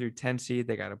 7 through 10 seed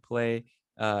they got to play.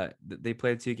 They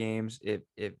play the 2 games. If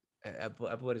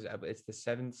what is it? It's the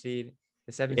 7th seed.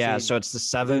 The 7th yeah, seed so it's the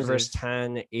 7 versus loses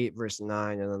 10, 8 versus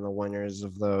 9, and then the winners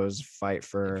of those fight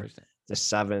for first the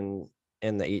 7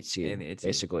 and the 8 in seed, the 8th seed.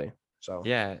 basically. So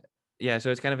Yeah. Yeah, so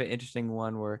it's kind of an interesting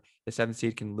one where the 7th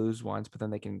seed can lose once, but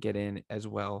then they can get in as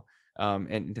well, and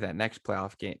into that next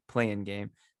playoff game play-in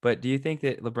game. But do you think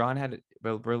that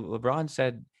LeBron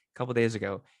said a couple days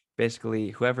ago, basically,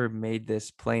 whoever made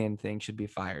this play-in thing should be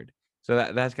fired. So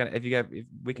that's kinda if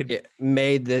we could. if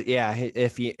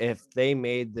they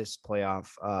made this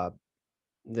playoff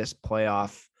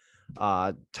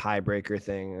tiebreaker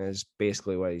thing is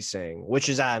basically what he's saying, which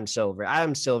is Adam Silver.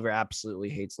 Adam Silver absolutely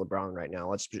hates LeBron right now.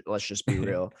 Let's just be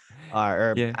real.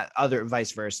 Or Yeah. other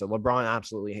vice versa. LeBron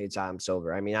absolutely hates Adam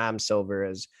Silver. I mean, Adam Silver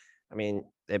is. I mean,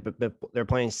 they're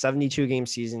playing 72 game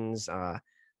seasons.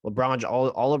 LeBron,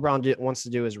 all LeBron wants to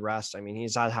do is rest. I mean,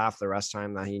 he's had half the rest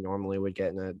time that he normally would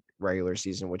get in a regular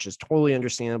season, which is totally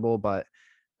understandable. But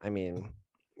I mean,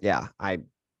 yeah,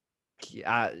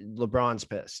 LeBron's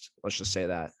pissed. Let's just say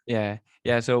that. Yeah.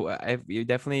 So you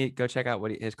definitely go check out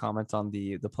his comments on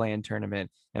the play-in tournament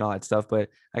and all that stuff. But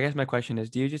I guess my question is,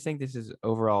 do you just think this is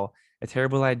overall a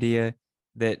terrible idea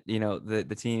that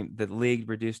the league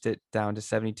reduced it down to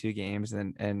 72 games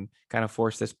and kind of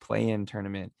forced this play-in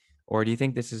tournament, or do you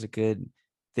think this is a good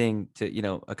thing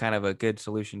to a kind of a good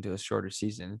solution to a shorter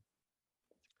season?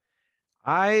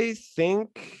 I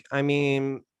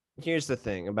mean, here's the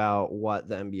thing about what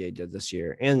the NBA did this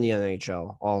year and the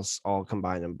NHL, all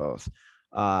combined in both.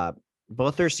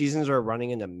 Both their seasons are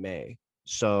running into May.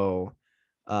 So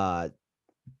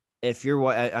if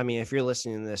you're if you're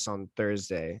listening to this on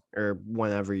Thursday or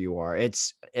whenever you are,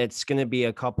 it's going to be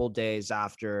a couple days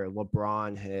after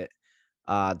LeBron hit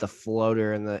the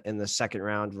floater in the second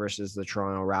round versus the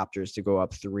Toronto Raptors to go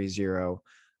up 3-0,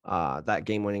 that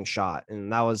game-winning shot.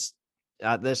 And that was,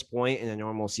 at this point in a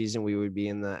normal season, we would be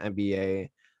in the NBA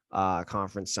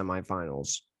conference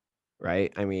semifinals,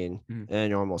 right? I mean, in a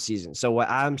normal season. So what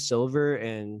Adam Silver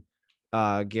and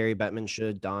Gary Bettman should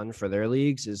have done for their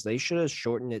leagues is they should have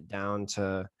shortened it down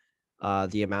to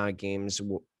the amount of games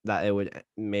that it would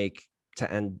make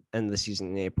to end the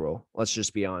season in April. Let's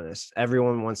just be honest.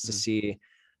 Everyone wants to see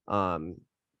a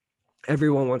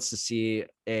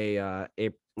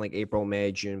like April,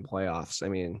 May, June playoffs. I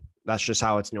mean, that's just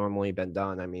how it's normally been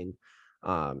done. I mean,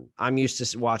 I'm used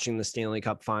to watching the Stanley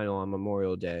Cup final on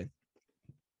Memorial Day,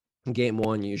 game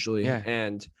one usually. Yeah.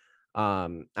 And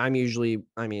I'm usually,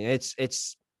 I mean,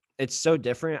 it's so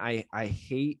different. I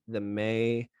hate the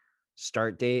May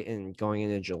start date and going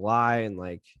into July. And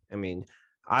like, I mean,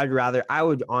 I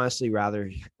would honestly rather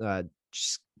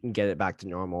just get it back to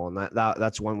normal. And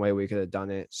that's one way we could have done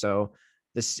it. So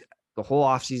the whole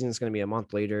off season is going to be a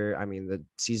month later. I mean, the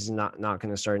season's not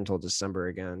going to start until December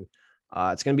again.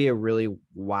 It's going to be a really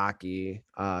wacky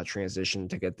transition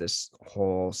to get this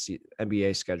whole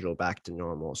NBA schedule back to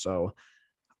normal. So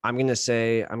I'm going to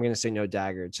say no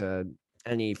dagger to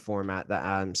any format that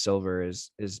Adam Silver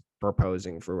is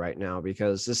proposing for right now,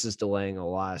 because this is delaying a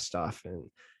lot of stuff. And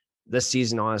this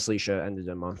season honestly should have ended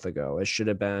a month ago. It should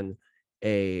have been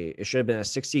a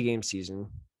 60 game season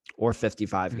or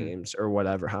 55 games or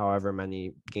whatever, however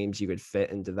many games you could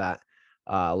fit into that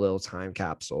little time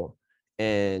capsule.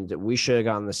 And we should have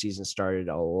gotten the season started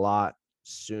a lot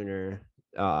sooner.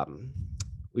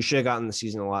 We should have gotten the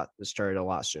season started a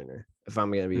lot sooner, if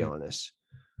I'm going to be honest.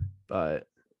 But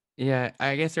yeah,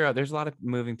 I guess there's a lot of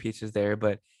moving pieces there,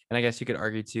 and I guess you could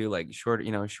argue too, like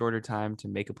shorter time to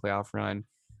make a playoff run.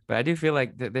 But I do feel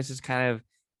like this is kind of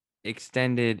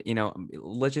extended,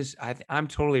 I'm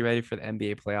totally ready for the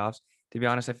NBA playoffs. To be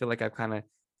honest, I feel like I've kind of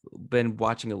been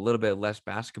watching a little bit less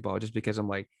basketball just because I'm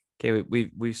like, okay,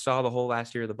 we saw the whole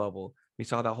last year of the bubble. We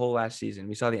saw that whole last season.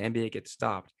 We saw the NBA get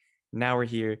stopped. Now we're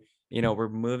here, we're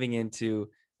rolling into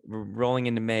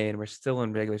May and we're still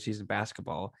in regular season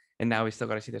basketball. And now we still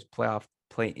got to see this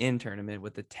play-in tournament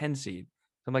with the 10 seed.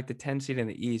 So I'm like, the 10 seed in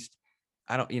the East,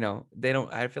 I feel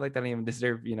like they don't even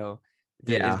deserve,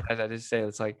 yeah, as I just say,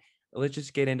 it's like, let's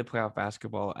just get into playoff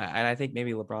basketball. And I think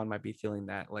maybe LeBron might be feeling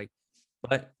that, like,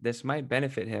 but this might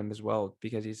benefit him as well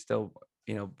because he's still,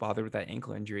 bothered with that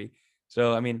ankle injury.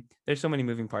 So, I mean, there's so many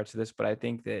moving parts to this, but I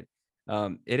think that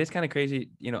it is kind of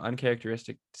crazy,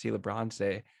 uncharacteristic to see LeBron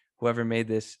say, whoever made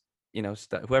this,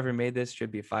 whoever made this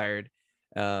should be fired.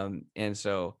 And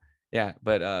so, yeah,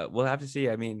 but we'll have to see.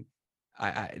 I mean,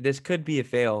 this could be a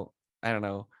fail. I don't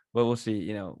know, but we'll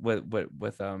see,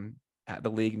 with the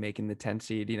league making the 10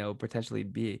 seed, potentially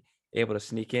be able to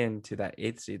sneak into that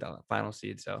 8th seed, the final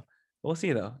seed. So we'll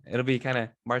see though. It'll be kind of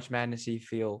March Madness-y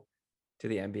feel to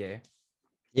the NBA.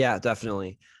 yeah,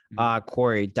 definitely.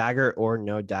 Cory, dagger or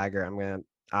no dagger? I'm going to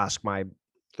ask my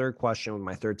third question with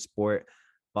my third sport,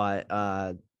 but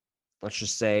let's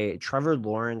just say Trevor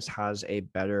Lawrence has a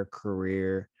better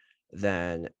career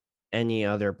than any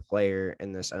other player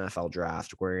in this NFL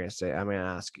draft. We're going to say, I'm going to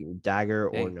ask you, dagger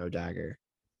or no dagger?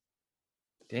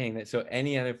 Dang, so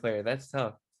any other player, that's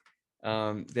tough.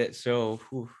 All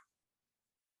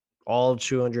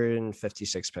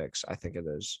 256 picks, I think it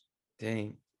is.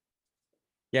 Dang.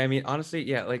 Yeah, I mean, honestly,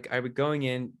 yeah, like I would going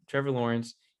in, Trevor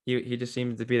Lawrence, he just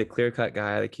seems to be the clear-cut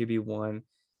guy, the QB1.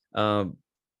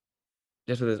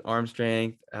 Just with his arm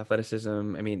strength,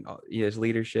 athleticism, I mean, his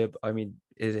leadership, I mean,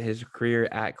 his career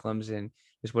at Clemson,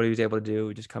 just what he was able to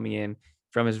do, just coming in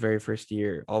from his very first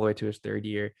year all the way to his third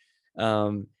year.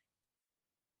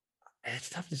 It's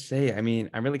tough to say. I mean,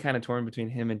 I'm really kind of torn between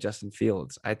him and Justin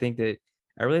Fields. I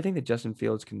really think that Justin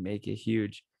Fields can make a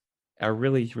huge a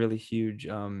really, really huge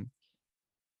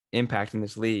impact in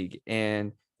this league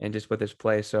and just with this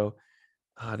play. So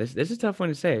this is a tough one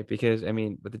to say because I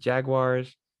mean, with the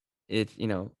Jaguars, it's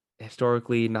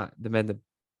historically not the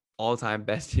all-time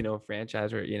best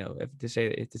franchise, or if to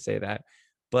say that,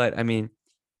 but I mean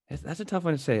that's a tough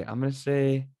one to say. I'm gonna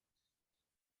say,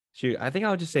 shoot, I think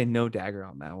I'll just say no dagger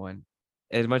on that one.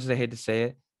 As much as I hate to say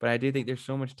it, but I do think there's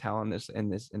so much talent in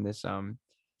this.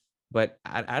 But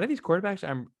out of these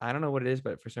quarterbacks, I don't know what it is,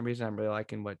 but for some reason I'm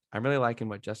really liking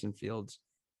what Justin Fields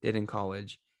did in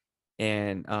college,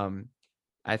 and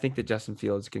I think that Justin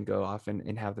Fields can go off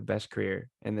and have the best career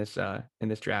in this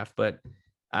draft. But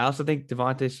I also think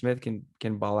Devontae Smith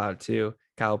can ball out too.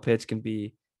 Kyle Pitts can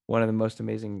be one of the most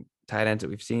amazing tight ends that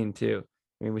we've seen too.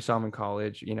 I mean, we saw him in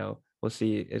college. We'll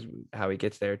see how he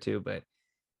gets there too. But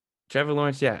Trevor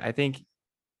Lawrence, yeah, I think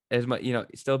as much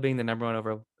still being the number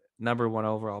one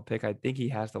overall pick, I think he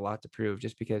has a lot to prove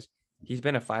just because he's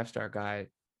been a 5-star guy.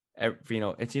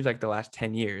 It seems like the last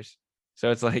 10 years.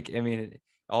 So it's like, I mean,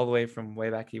 all the way from way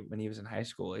back when he was in high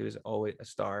school, he was always a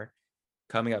star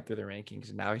coming up through the rankings,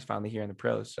 and now he's finally here in the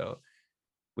pros. So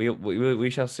we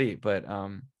shall see. But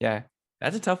yeah,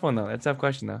 that's a tough one though. That's a tough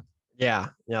question though. Yeah,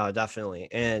 no, definitely.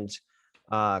 And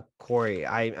Cory,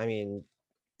 I mean,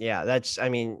 yeah, I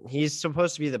mean, he's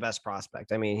supposed to be the best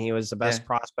prospect. I mean, he was the Yeah. best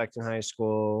prospect in high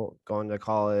school, going to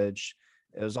college.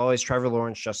 It was always Trevor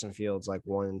Lawrence, Justin Fields, like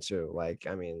 1 and 2. Like,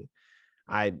 I mean,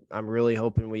 I'm really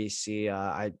hoping we see.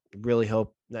 I really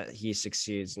hope that he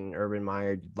succeeds and Urban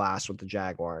Meyer lasts with the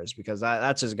Jaguars because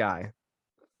that's his guy.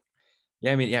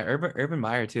 Yeah, I mean, yeah, Urban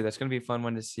Meyer too. That's gonna be a fun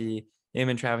one to see him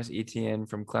and Travis Etienne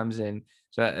from Clemson.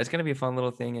 So it's gonna be a fun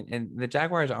little thing. And the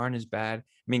Jaguars aren't as bad. I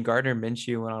mean, Gardner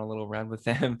Minshew went on a little run with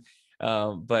them.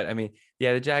 But I mean,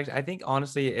 yeah, the Jags. I think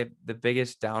honestly, if the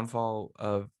biggest downfall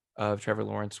of Trevor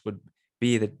Lawrence would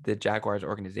be the Jaguars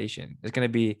organization. It's gonna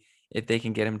be if they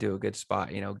can get him to a good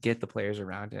spot. Get the players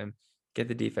around him, get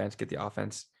the defense, get the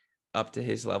offense up to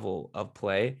his level of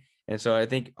play. And so I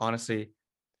think honestly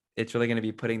it's really going to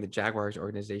be putting the Jaguars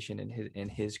organization in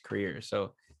his career.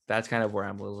 So that's kind of where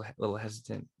I'm a little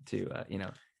hesitant to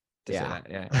say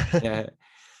that. Yeah.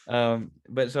 Yeah.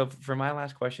 But so for my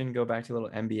last question, go back to a little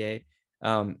NBA.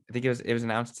 I think it was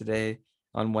announced today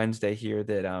on Wednesday here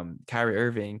that Kyrie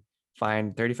Irving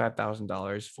fined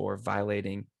 $35,000 for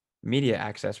violating media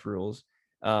access rules.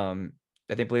 I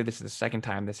think believe this is the second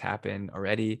time this happened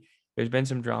already. There's been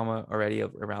some drama already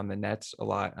around the Nets a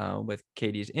lot with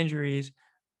KD's injuries,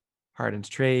 Harden's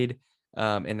trade,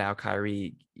 and now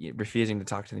Kyrie refusing to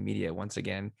talk to the media once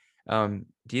again.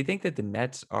 Do you think that the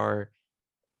Nets are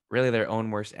really their own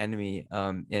worst enemy,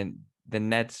 and the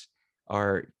Nets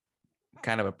are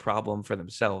kind of a problem for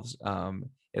themselves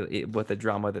with the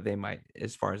drama that they might,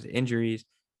 as far as the injuries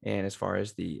and as far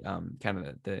as the kind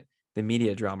of the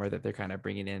media drama that they're kind of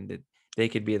bringing in, that they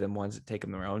could be the ones that take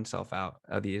them their own self out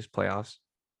of these playoffs?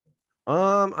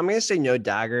 I'm gonna say no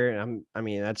dagger. I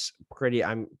mean,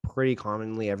 I'm pretty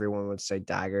commonly everyone would say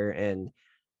dagger, and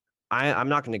I'm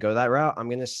not gonna go that route. I'm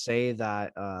gonna say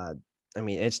that I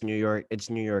mean it's New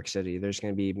York City. There's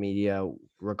gonna be media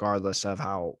regardless of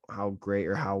how great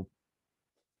or how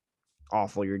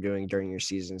awful you're doing during your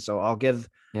season. So I'll give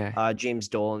Yeah. James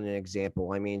Dolan an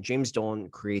example. I mean, James Dolan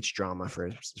creates drama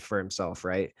for himself,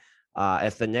 right?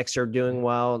 If the Knicks are doing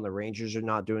well and the Rangers are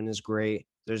not doing as great,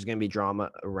 there's going to be drama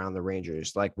around the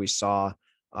Rangers, like we saw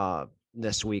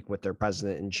this week with their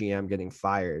president and GM getting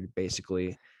fired,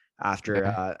 basically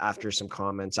Yeah. after some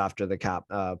comments after the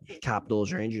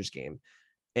Capitals Rangers game.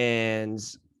 And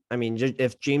I mean,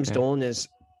 if James Yeah. Dolan is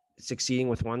succeeding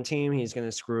with one team, he's going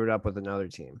to screw it up with another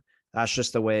team. That's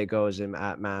just the way it goes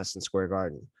at Madison Square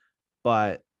Garden.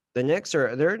 But the Knicks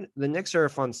are a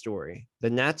fun story. The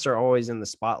Nets are always in the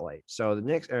spotlight. So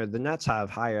the Nets have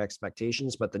higher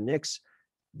expectations, but the Knicks,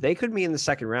 they could be in the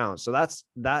second round. So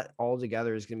that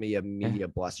altogether is going to be a Yeah. media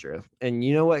bluster. And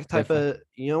Definitely.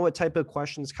 you know what type of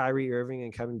questions Kyrie Irving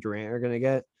and Kevin Durant are going to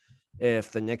get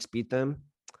if the Knicks beat them?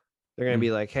 They're going to be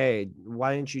Mm. like, hey,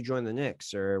 why didn't you join the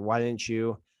Knicks? Or why didn't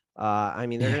you? I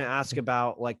mean, they're Yeah. going to ask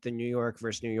about like the New York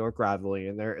versus New York rivalry,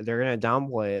 and they're going to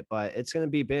downplay it, but it's going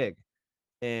to be big.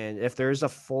 And if there's a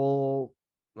full,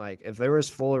 like, if there was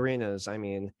full arenas, I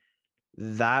mean,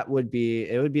 it would be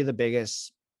the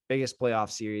biggest playoff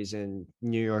series in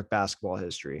New York basketball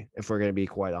history, if we're going to be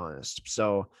quite honest.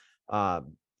 So,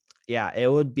 yeah, it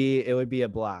would be a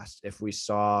blast if we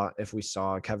saw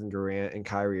Kevin Durant and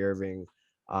Kyrie Irving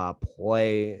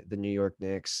play the New York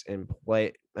Knicks and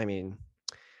play. I mean,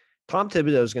 Tom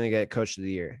Thibodeau is going to get Coach of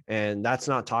the Year, and that's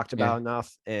not talked Yeah. about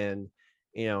enough. And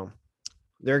you know,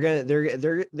 they're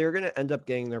gonna end up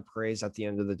getting their praise at the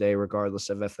end of the day, regardless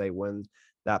of if they win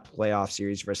that playoff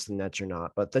series versus the Nets or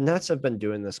not. But the Nets have been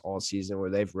doing this all season where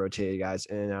they've rotated guys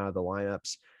in and out of the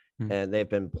lineups, and they've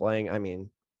been playing. I mean,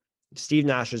 Steve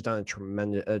Nash has done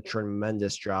a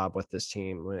tremendous job with this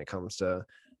team when it comes to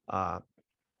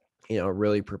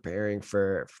really preparing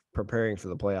for the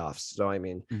playoffs. So I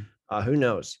mean, who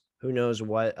knows? Who knows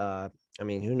what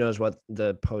who knows what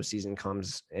the postseason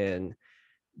comes and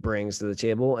brings to the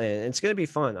table, and it's going to be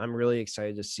fun. I'm really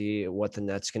excited to see what the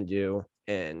Nets can do,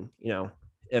 and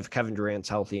if Kevin Durant's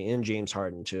healthy and James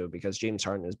Harden too, because James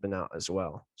Harden has been out as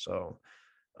well. So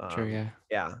Sure, yeah.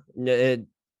 yeah,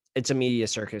 it's a media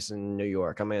circus in New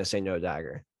York. I'm going to say no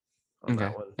dagger on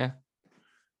that one. Yeah,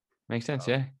 makes sense.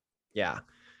 Yeah.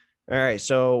 All right,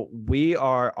 so we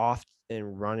are off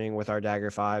and running with our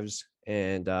dagger fives,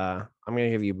 and I'm going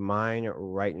to give you mine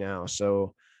right now.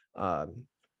 So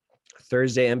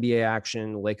Thursday NBA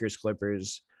action, Lakers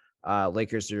Clippers.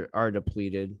 Lakers are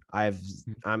depleted. I've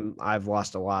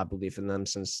lost a lot of belief in them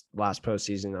since last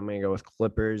postseason. I'm going to go with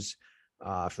Clippers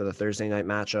for the Thursday night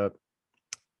matchup.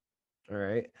 All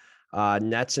right,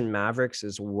 Nets and Mavericks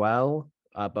as well.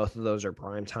 Both of those are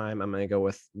prime time. I'm going to go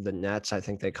with the Nets. I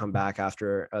think they come back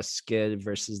after a skid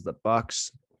versus the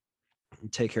Bucks,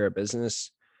 take care of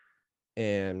business,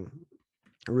 and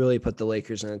really put the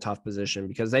Lakers in a tough position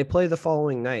because they play the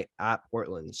following night at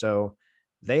Portland. So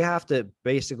they have to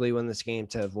basically win this game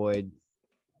to avoid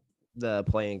the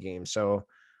playing game. So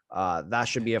that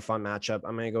should be a fun matchup.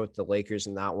 I'm going to go with the Lakers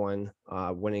in that one,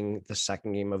 winning the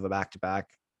second game of a back-to-back.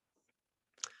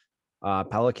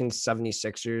 Pelicans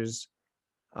 76ers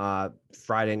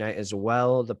Friday night as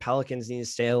well. The Pelicans need to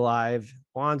stay alive.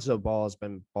 Lonzo Ball has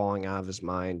been balling out of his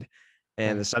mind,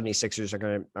 and the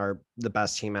 76ers are the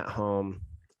best team at home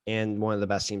and one of the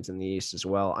best teams in the East as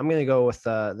well. I'm going to go with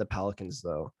the Pelicans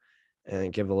though,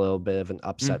 and give a little bit of an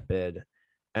upset bid.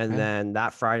 And then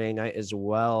that Friday night as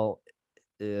well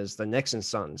is the Knicks and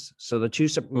Suns. So the two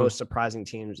most surprising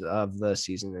teams of the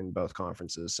season in both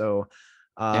conferences. So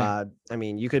I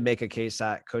mean, you could make a case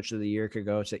that Coach of the Year could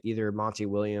go to either Monty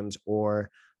Williams or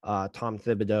Tom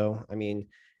Thibodeau. I mean,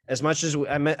 as much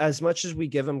as we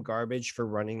give him garbage for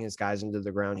running his guys into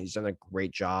the ground, he's done a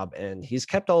great job, and he's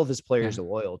kept all of his players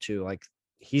loyal too. Like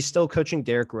he's still coaching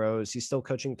Derrick Rose, he's still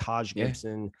coaching Taj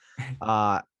Gibson.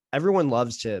 Everyone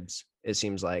loves Tibbs, it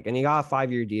seems like, and he got a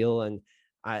 5-year deal. And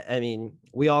I mean,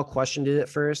 we all questioned it at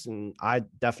first, and I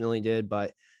definitely did,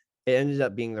 but it ended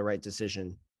up being the right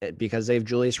decision because they have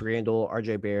Julius Randle,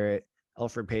 RJ Barrett,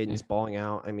 Elfrid Payton's balling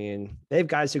out. I mean, they have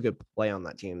guys who could play on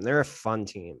that team. They're a fun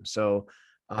team. So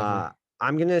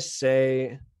I'm going to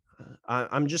say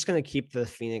I'm just going to keep the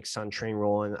Phoenix Sun train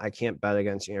rolling. I can't bet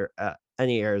against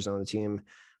any Arizona team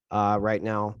right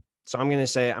now. So I'm going to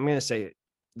say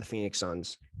the Phoenix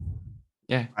Suns.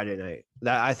 Yeah. Friday night.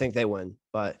 That I think they win.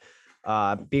 But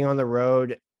being on the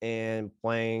road and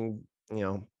playing,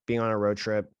 being on a road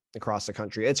trip across the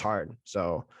country, it's hard.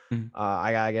 So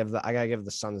I gotta give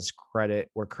the Suns credit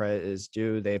where credit is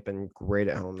due. They've been great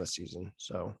at home this season.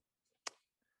 So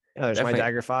yeah, there's my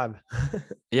dagger 5.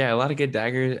 Yeah, a lot of good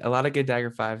dagger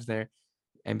 5s there.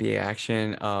 NBA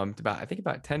action.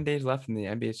 About 10 days left in the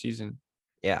NBA season.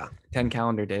 Yeah, 10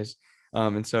 calendar days.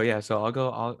 And so I'll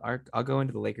go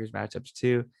into the Lakers matchups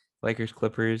too. Lakers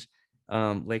Clippers.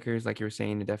 Lakers, like you were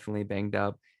saying, are definitely banged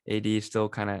up. AD is still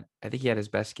I think he had his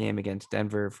best game against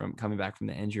Denver from coming back from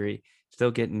the injury,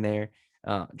 still getting there.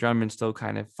 Drummond's still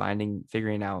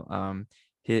figuring out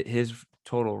his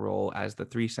total role as the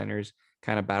 3 centers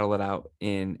kind of battle it out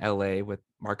in LA with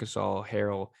Marc Gasol,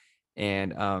 Harrell,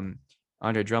 and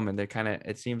Andre Drummond.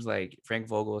 It seems like Frank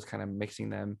Vogel is kind of mixing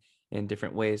them in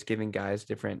different ways, giving guys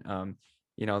different,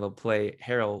 they'll play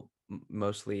Harrell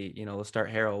mostly, they'll start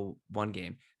Harrell one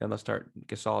game, then they'll start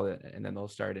Gasol, and then they'll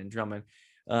start in Drummond.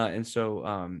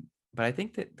 But I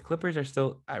think that the Clippers are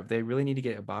still, they really need to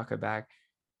get Ibaka back.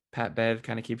 Pat Bev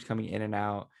kind of keeps coming in and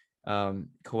out.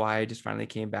 Kawhi just finally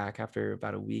came back after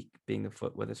about a week being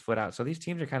with his foot out. So these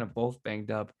teams are kind of both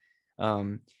banged up.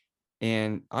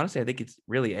 And honestly, I think it's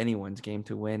really anyone's game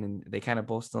to win, and they kind of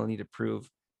both still need to prove.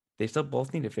 They still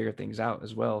both need to figure things out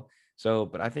as well. So,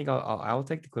 but I think I'll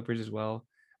take the Clippers as well.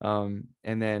 And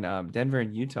then Denver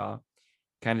and Utah,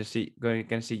 going to see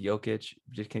Jokic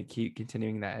just keep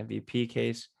continuing that MVP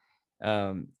case.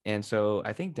 And so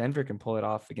I think Denver can pull it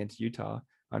off against Utah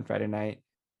on Friday night.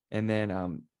 And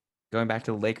then going back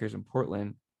to the Lakers in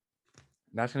Portland,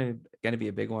 that's going to be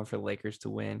a big one for the Lakers to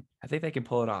win. I think they can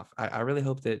pull it off. I really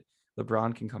hope that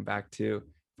LeBron can come back too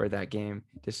for that game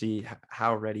to see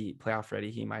how playoff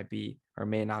ready he might be or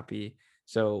may not be.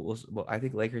 So I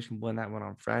think Lakers can win that one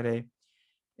on Friday.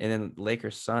 and then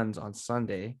Lakers Suns on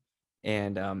Sunday,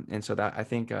 and so that I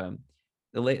think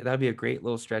that'd be a great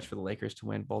little stretch for the Lakers to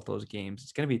win both those games.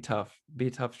 It's gonna be tough, be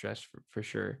a tough stretch for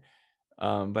sure.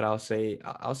 But I'll say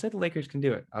the Lakers can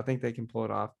do it. I think they can pull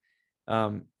it off.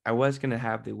 I was gonna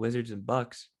have the Wizards and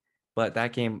Bucks, but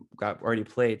that game got already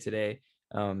played today.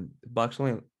 Bucks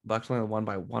only won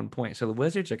by 1 point. So the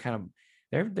Wizards are kind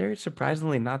of they're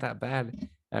surprisingly not that bad.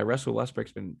 Russell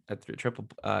Westbrook's been a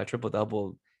triple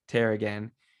double tear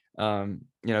again. Going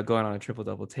on a triple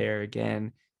double tear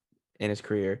again in his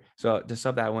career. So to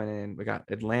sub that one in, we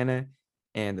got Atlanta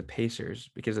and the Pacers,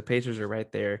 because the Pacers are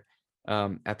right there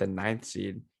at the 9th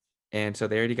seed. And so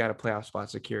they already got a playoff spot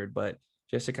secured, but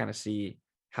just to kind of see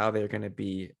how they're going to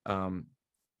be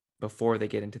before they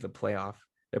get into the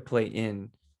play-in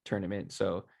tournament.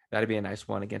 So that'd be a nice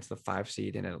one against the 5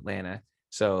 seed in Atlanta.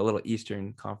 So a little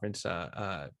Eastern Conference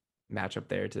matchup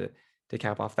there to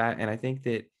cap off that. And I think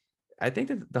that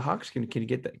the Hawks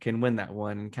can win that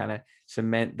one and kind of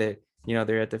cement that,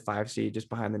 they're at the 5 seed just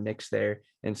behind the Knicks there.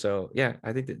 And so, yeah,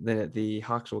 I think that the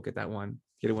Hawks will get a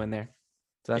win there.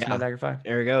 So that's my dagger 5.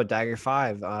 There we go. Dagger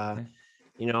 5.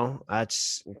 Yeah.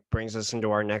 That's brings us into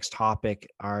our next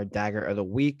topic, our dagger of the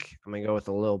week. I'm going to go with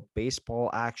a little baseball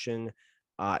action.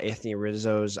 Anthony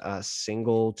Rizzo's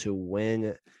single to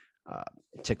win,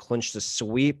 to clinch the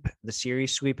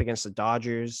series sweep against the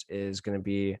Dodgers is going to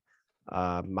be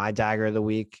my dagger of the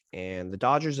week. And the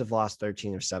Dodgers have lost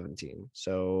 13 of 17.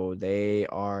 So they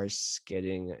are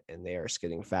skidding, and they are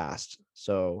skidding fast.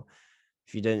 So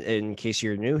if you didn't, in case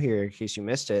you're new here, in case you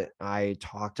missed it, I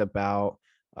talked about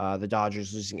the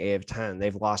Dodgers losing 8 of 10.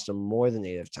 They've lost them more than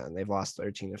 8 of 10. They've lost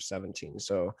 13 of 17.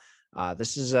 So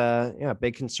this is a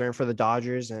big concern for the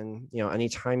Dodgers. And,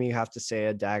 anytime you have to say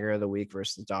a dagger of the week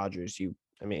versus the Dodgers, you're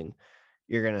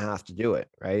going to have to do it,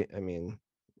 right? I mean,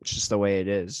 it's just the way it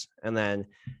is. And then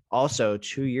also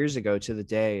 2 years ago to the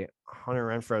day, Hunter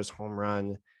Renfroe's home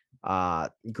run,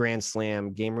 grand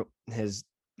slam game, his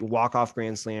walk-off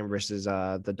grand slam versus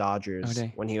the Dodgers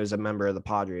when he was a member of the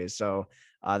Padres. So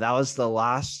that was the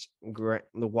last the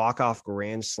walk-off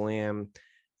grand slam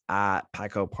at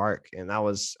Petco Park, and that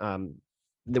was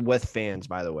with fans,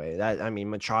 by the way.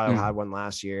 Machado had one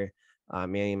last year,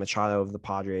 Manny Machado of the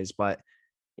Padres, but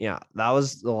yeah, that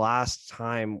was the last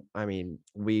time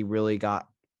we really got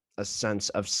a sense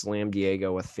of Slam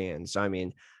Diego with fans. So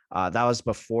that was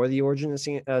before the origin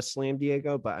of Slam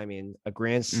Diego, but a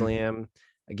grand slam,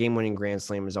 a game-winning grand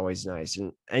slam is always nice.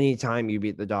 And anytime you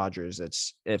beat the Dodgers,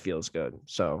 it feels good.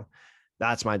 So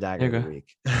that's my dagger of the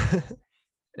week.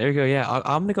 There you go. Yeah,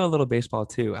 I'm gonna go a little baseball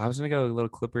too. I was gonna go a little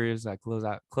Clippers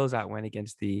closeout win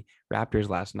against the Raptors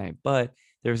last night, but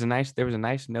there was a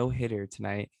nice no-hitter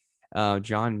tonight.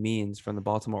 John Means from the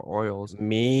Baltimore Orioles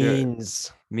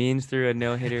Means threw a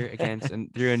no-hitter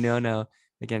threw a no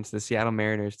against the Seattle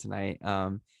Mariners tonight.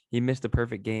 He missed a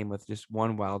perfect game with just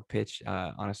one wild pitch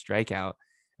on a strikeout.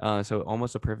 So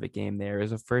almost a perfect game there. It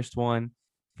was the first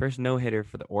no-hitter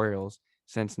for the Orioles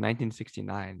since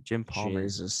 1969, Jim Palmer.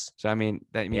 Jesus. So my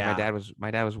dad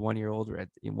was 1 year old,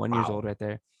 years old right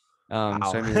there. Wow.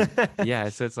 So yeah,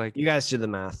 so it's like you guys do the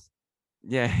math.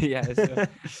 Yeah.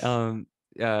 So,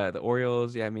 the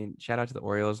Orioles, shout out to the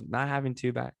Orioles, not having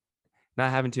too bad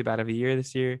of a year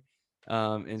this year.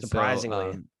 And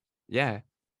surprisingly, so, yeah.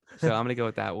 So I'm gonna go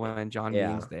with that one. John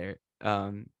Means there.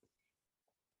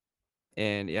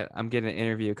 And yeah, I'm getting an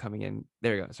interview coming in.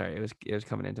 There we go. Sorry, it was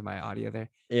coming into my audio there.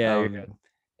 Yeah, you're good.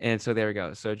 And so there we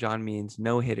go. So John Means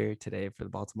no hitter today for the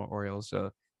Baltimore Orioles.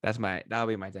 So that'll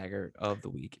be my dagger of the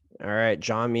week. All right,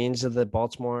 John Means of the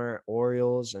Baltimore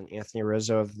Orioles and Anthony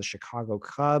Rizzo of the Chicago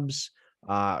Cubs.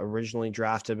 Originally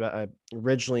drafted,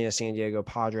 originally a San Diego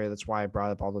Padre. That's why I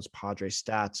brought up all those Padre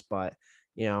stats. But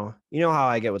you know how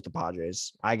I get with the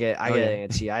Padres. I get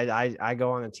antsy. I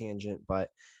go on a tangent, but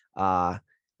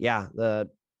yeah, the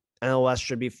NLS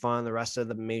should be fun. The rest of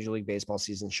the Major League Baseball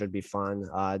season should be fun.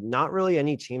 Not really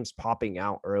any teams popping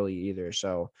out early either.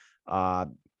 So,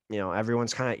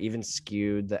 everyone's kind of even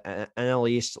skewed. The NL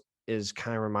East is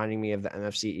kind of reminding me of the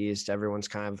NFC East. Everyone's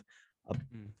kind of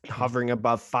hovering at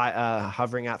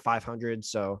 500.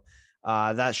 So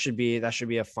that should be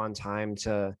a fun time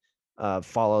to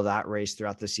follow that race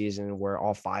throughout the season, where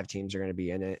all 5 teams are going to be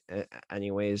in it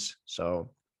anyways. So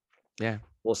yeah,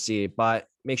 we'll see. But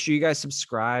make sure you guys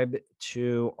subscribe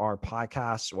to our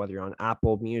podcast, whether you're on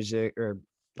Apple Music or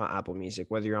not Apple Music,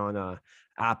 whether you're on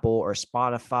Apple or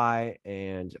Spotify,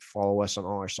 and follow us on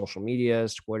all our social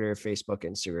medias, Twitter, Facebook,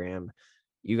 Instagram.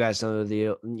 You guys know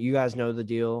the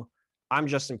deal. I'm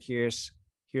Justin Pierce.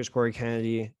 Here's Cory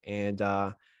Kennedy. And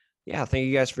thank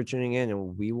you guys for tuning in,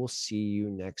 and we will see you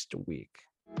next week.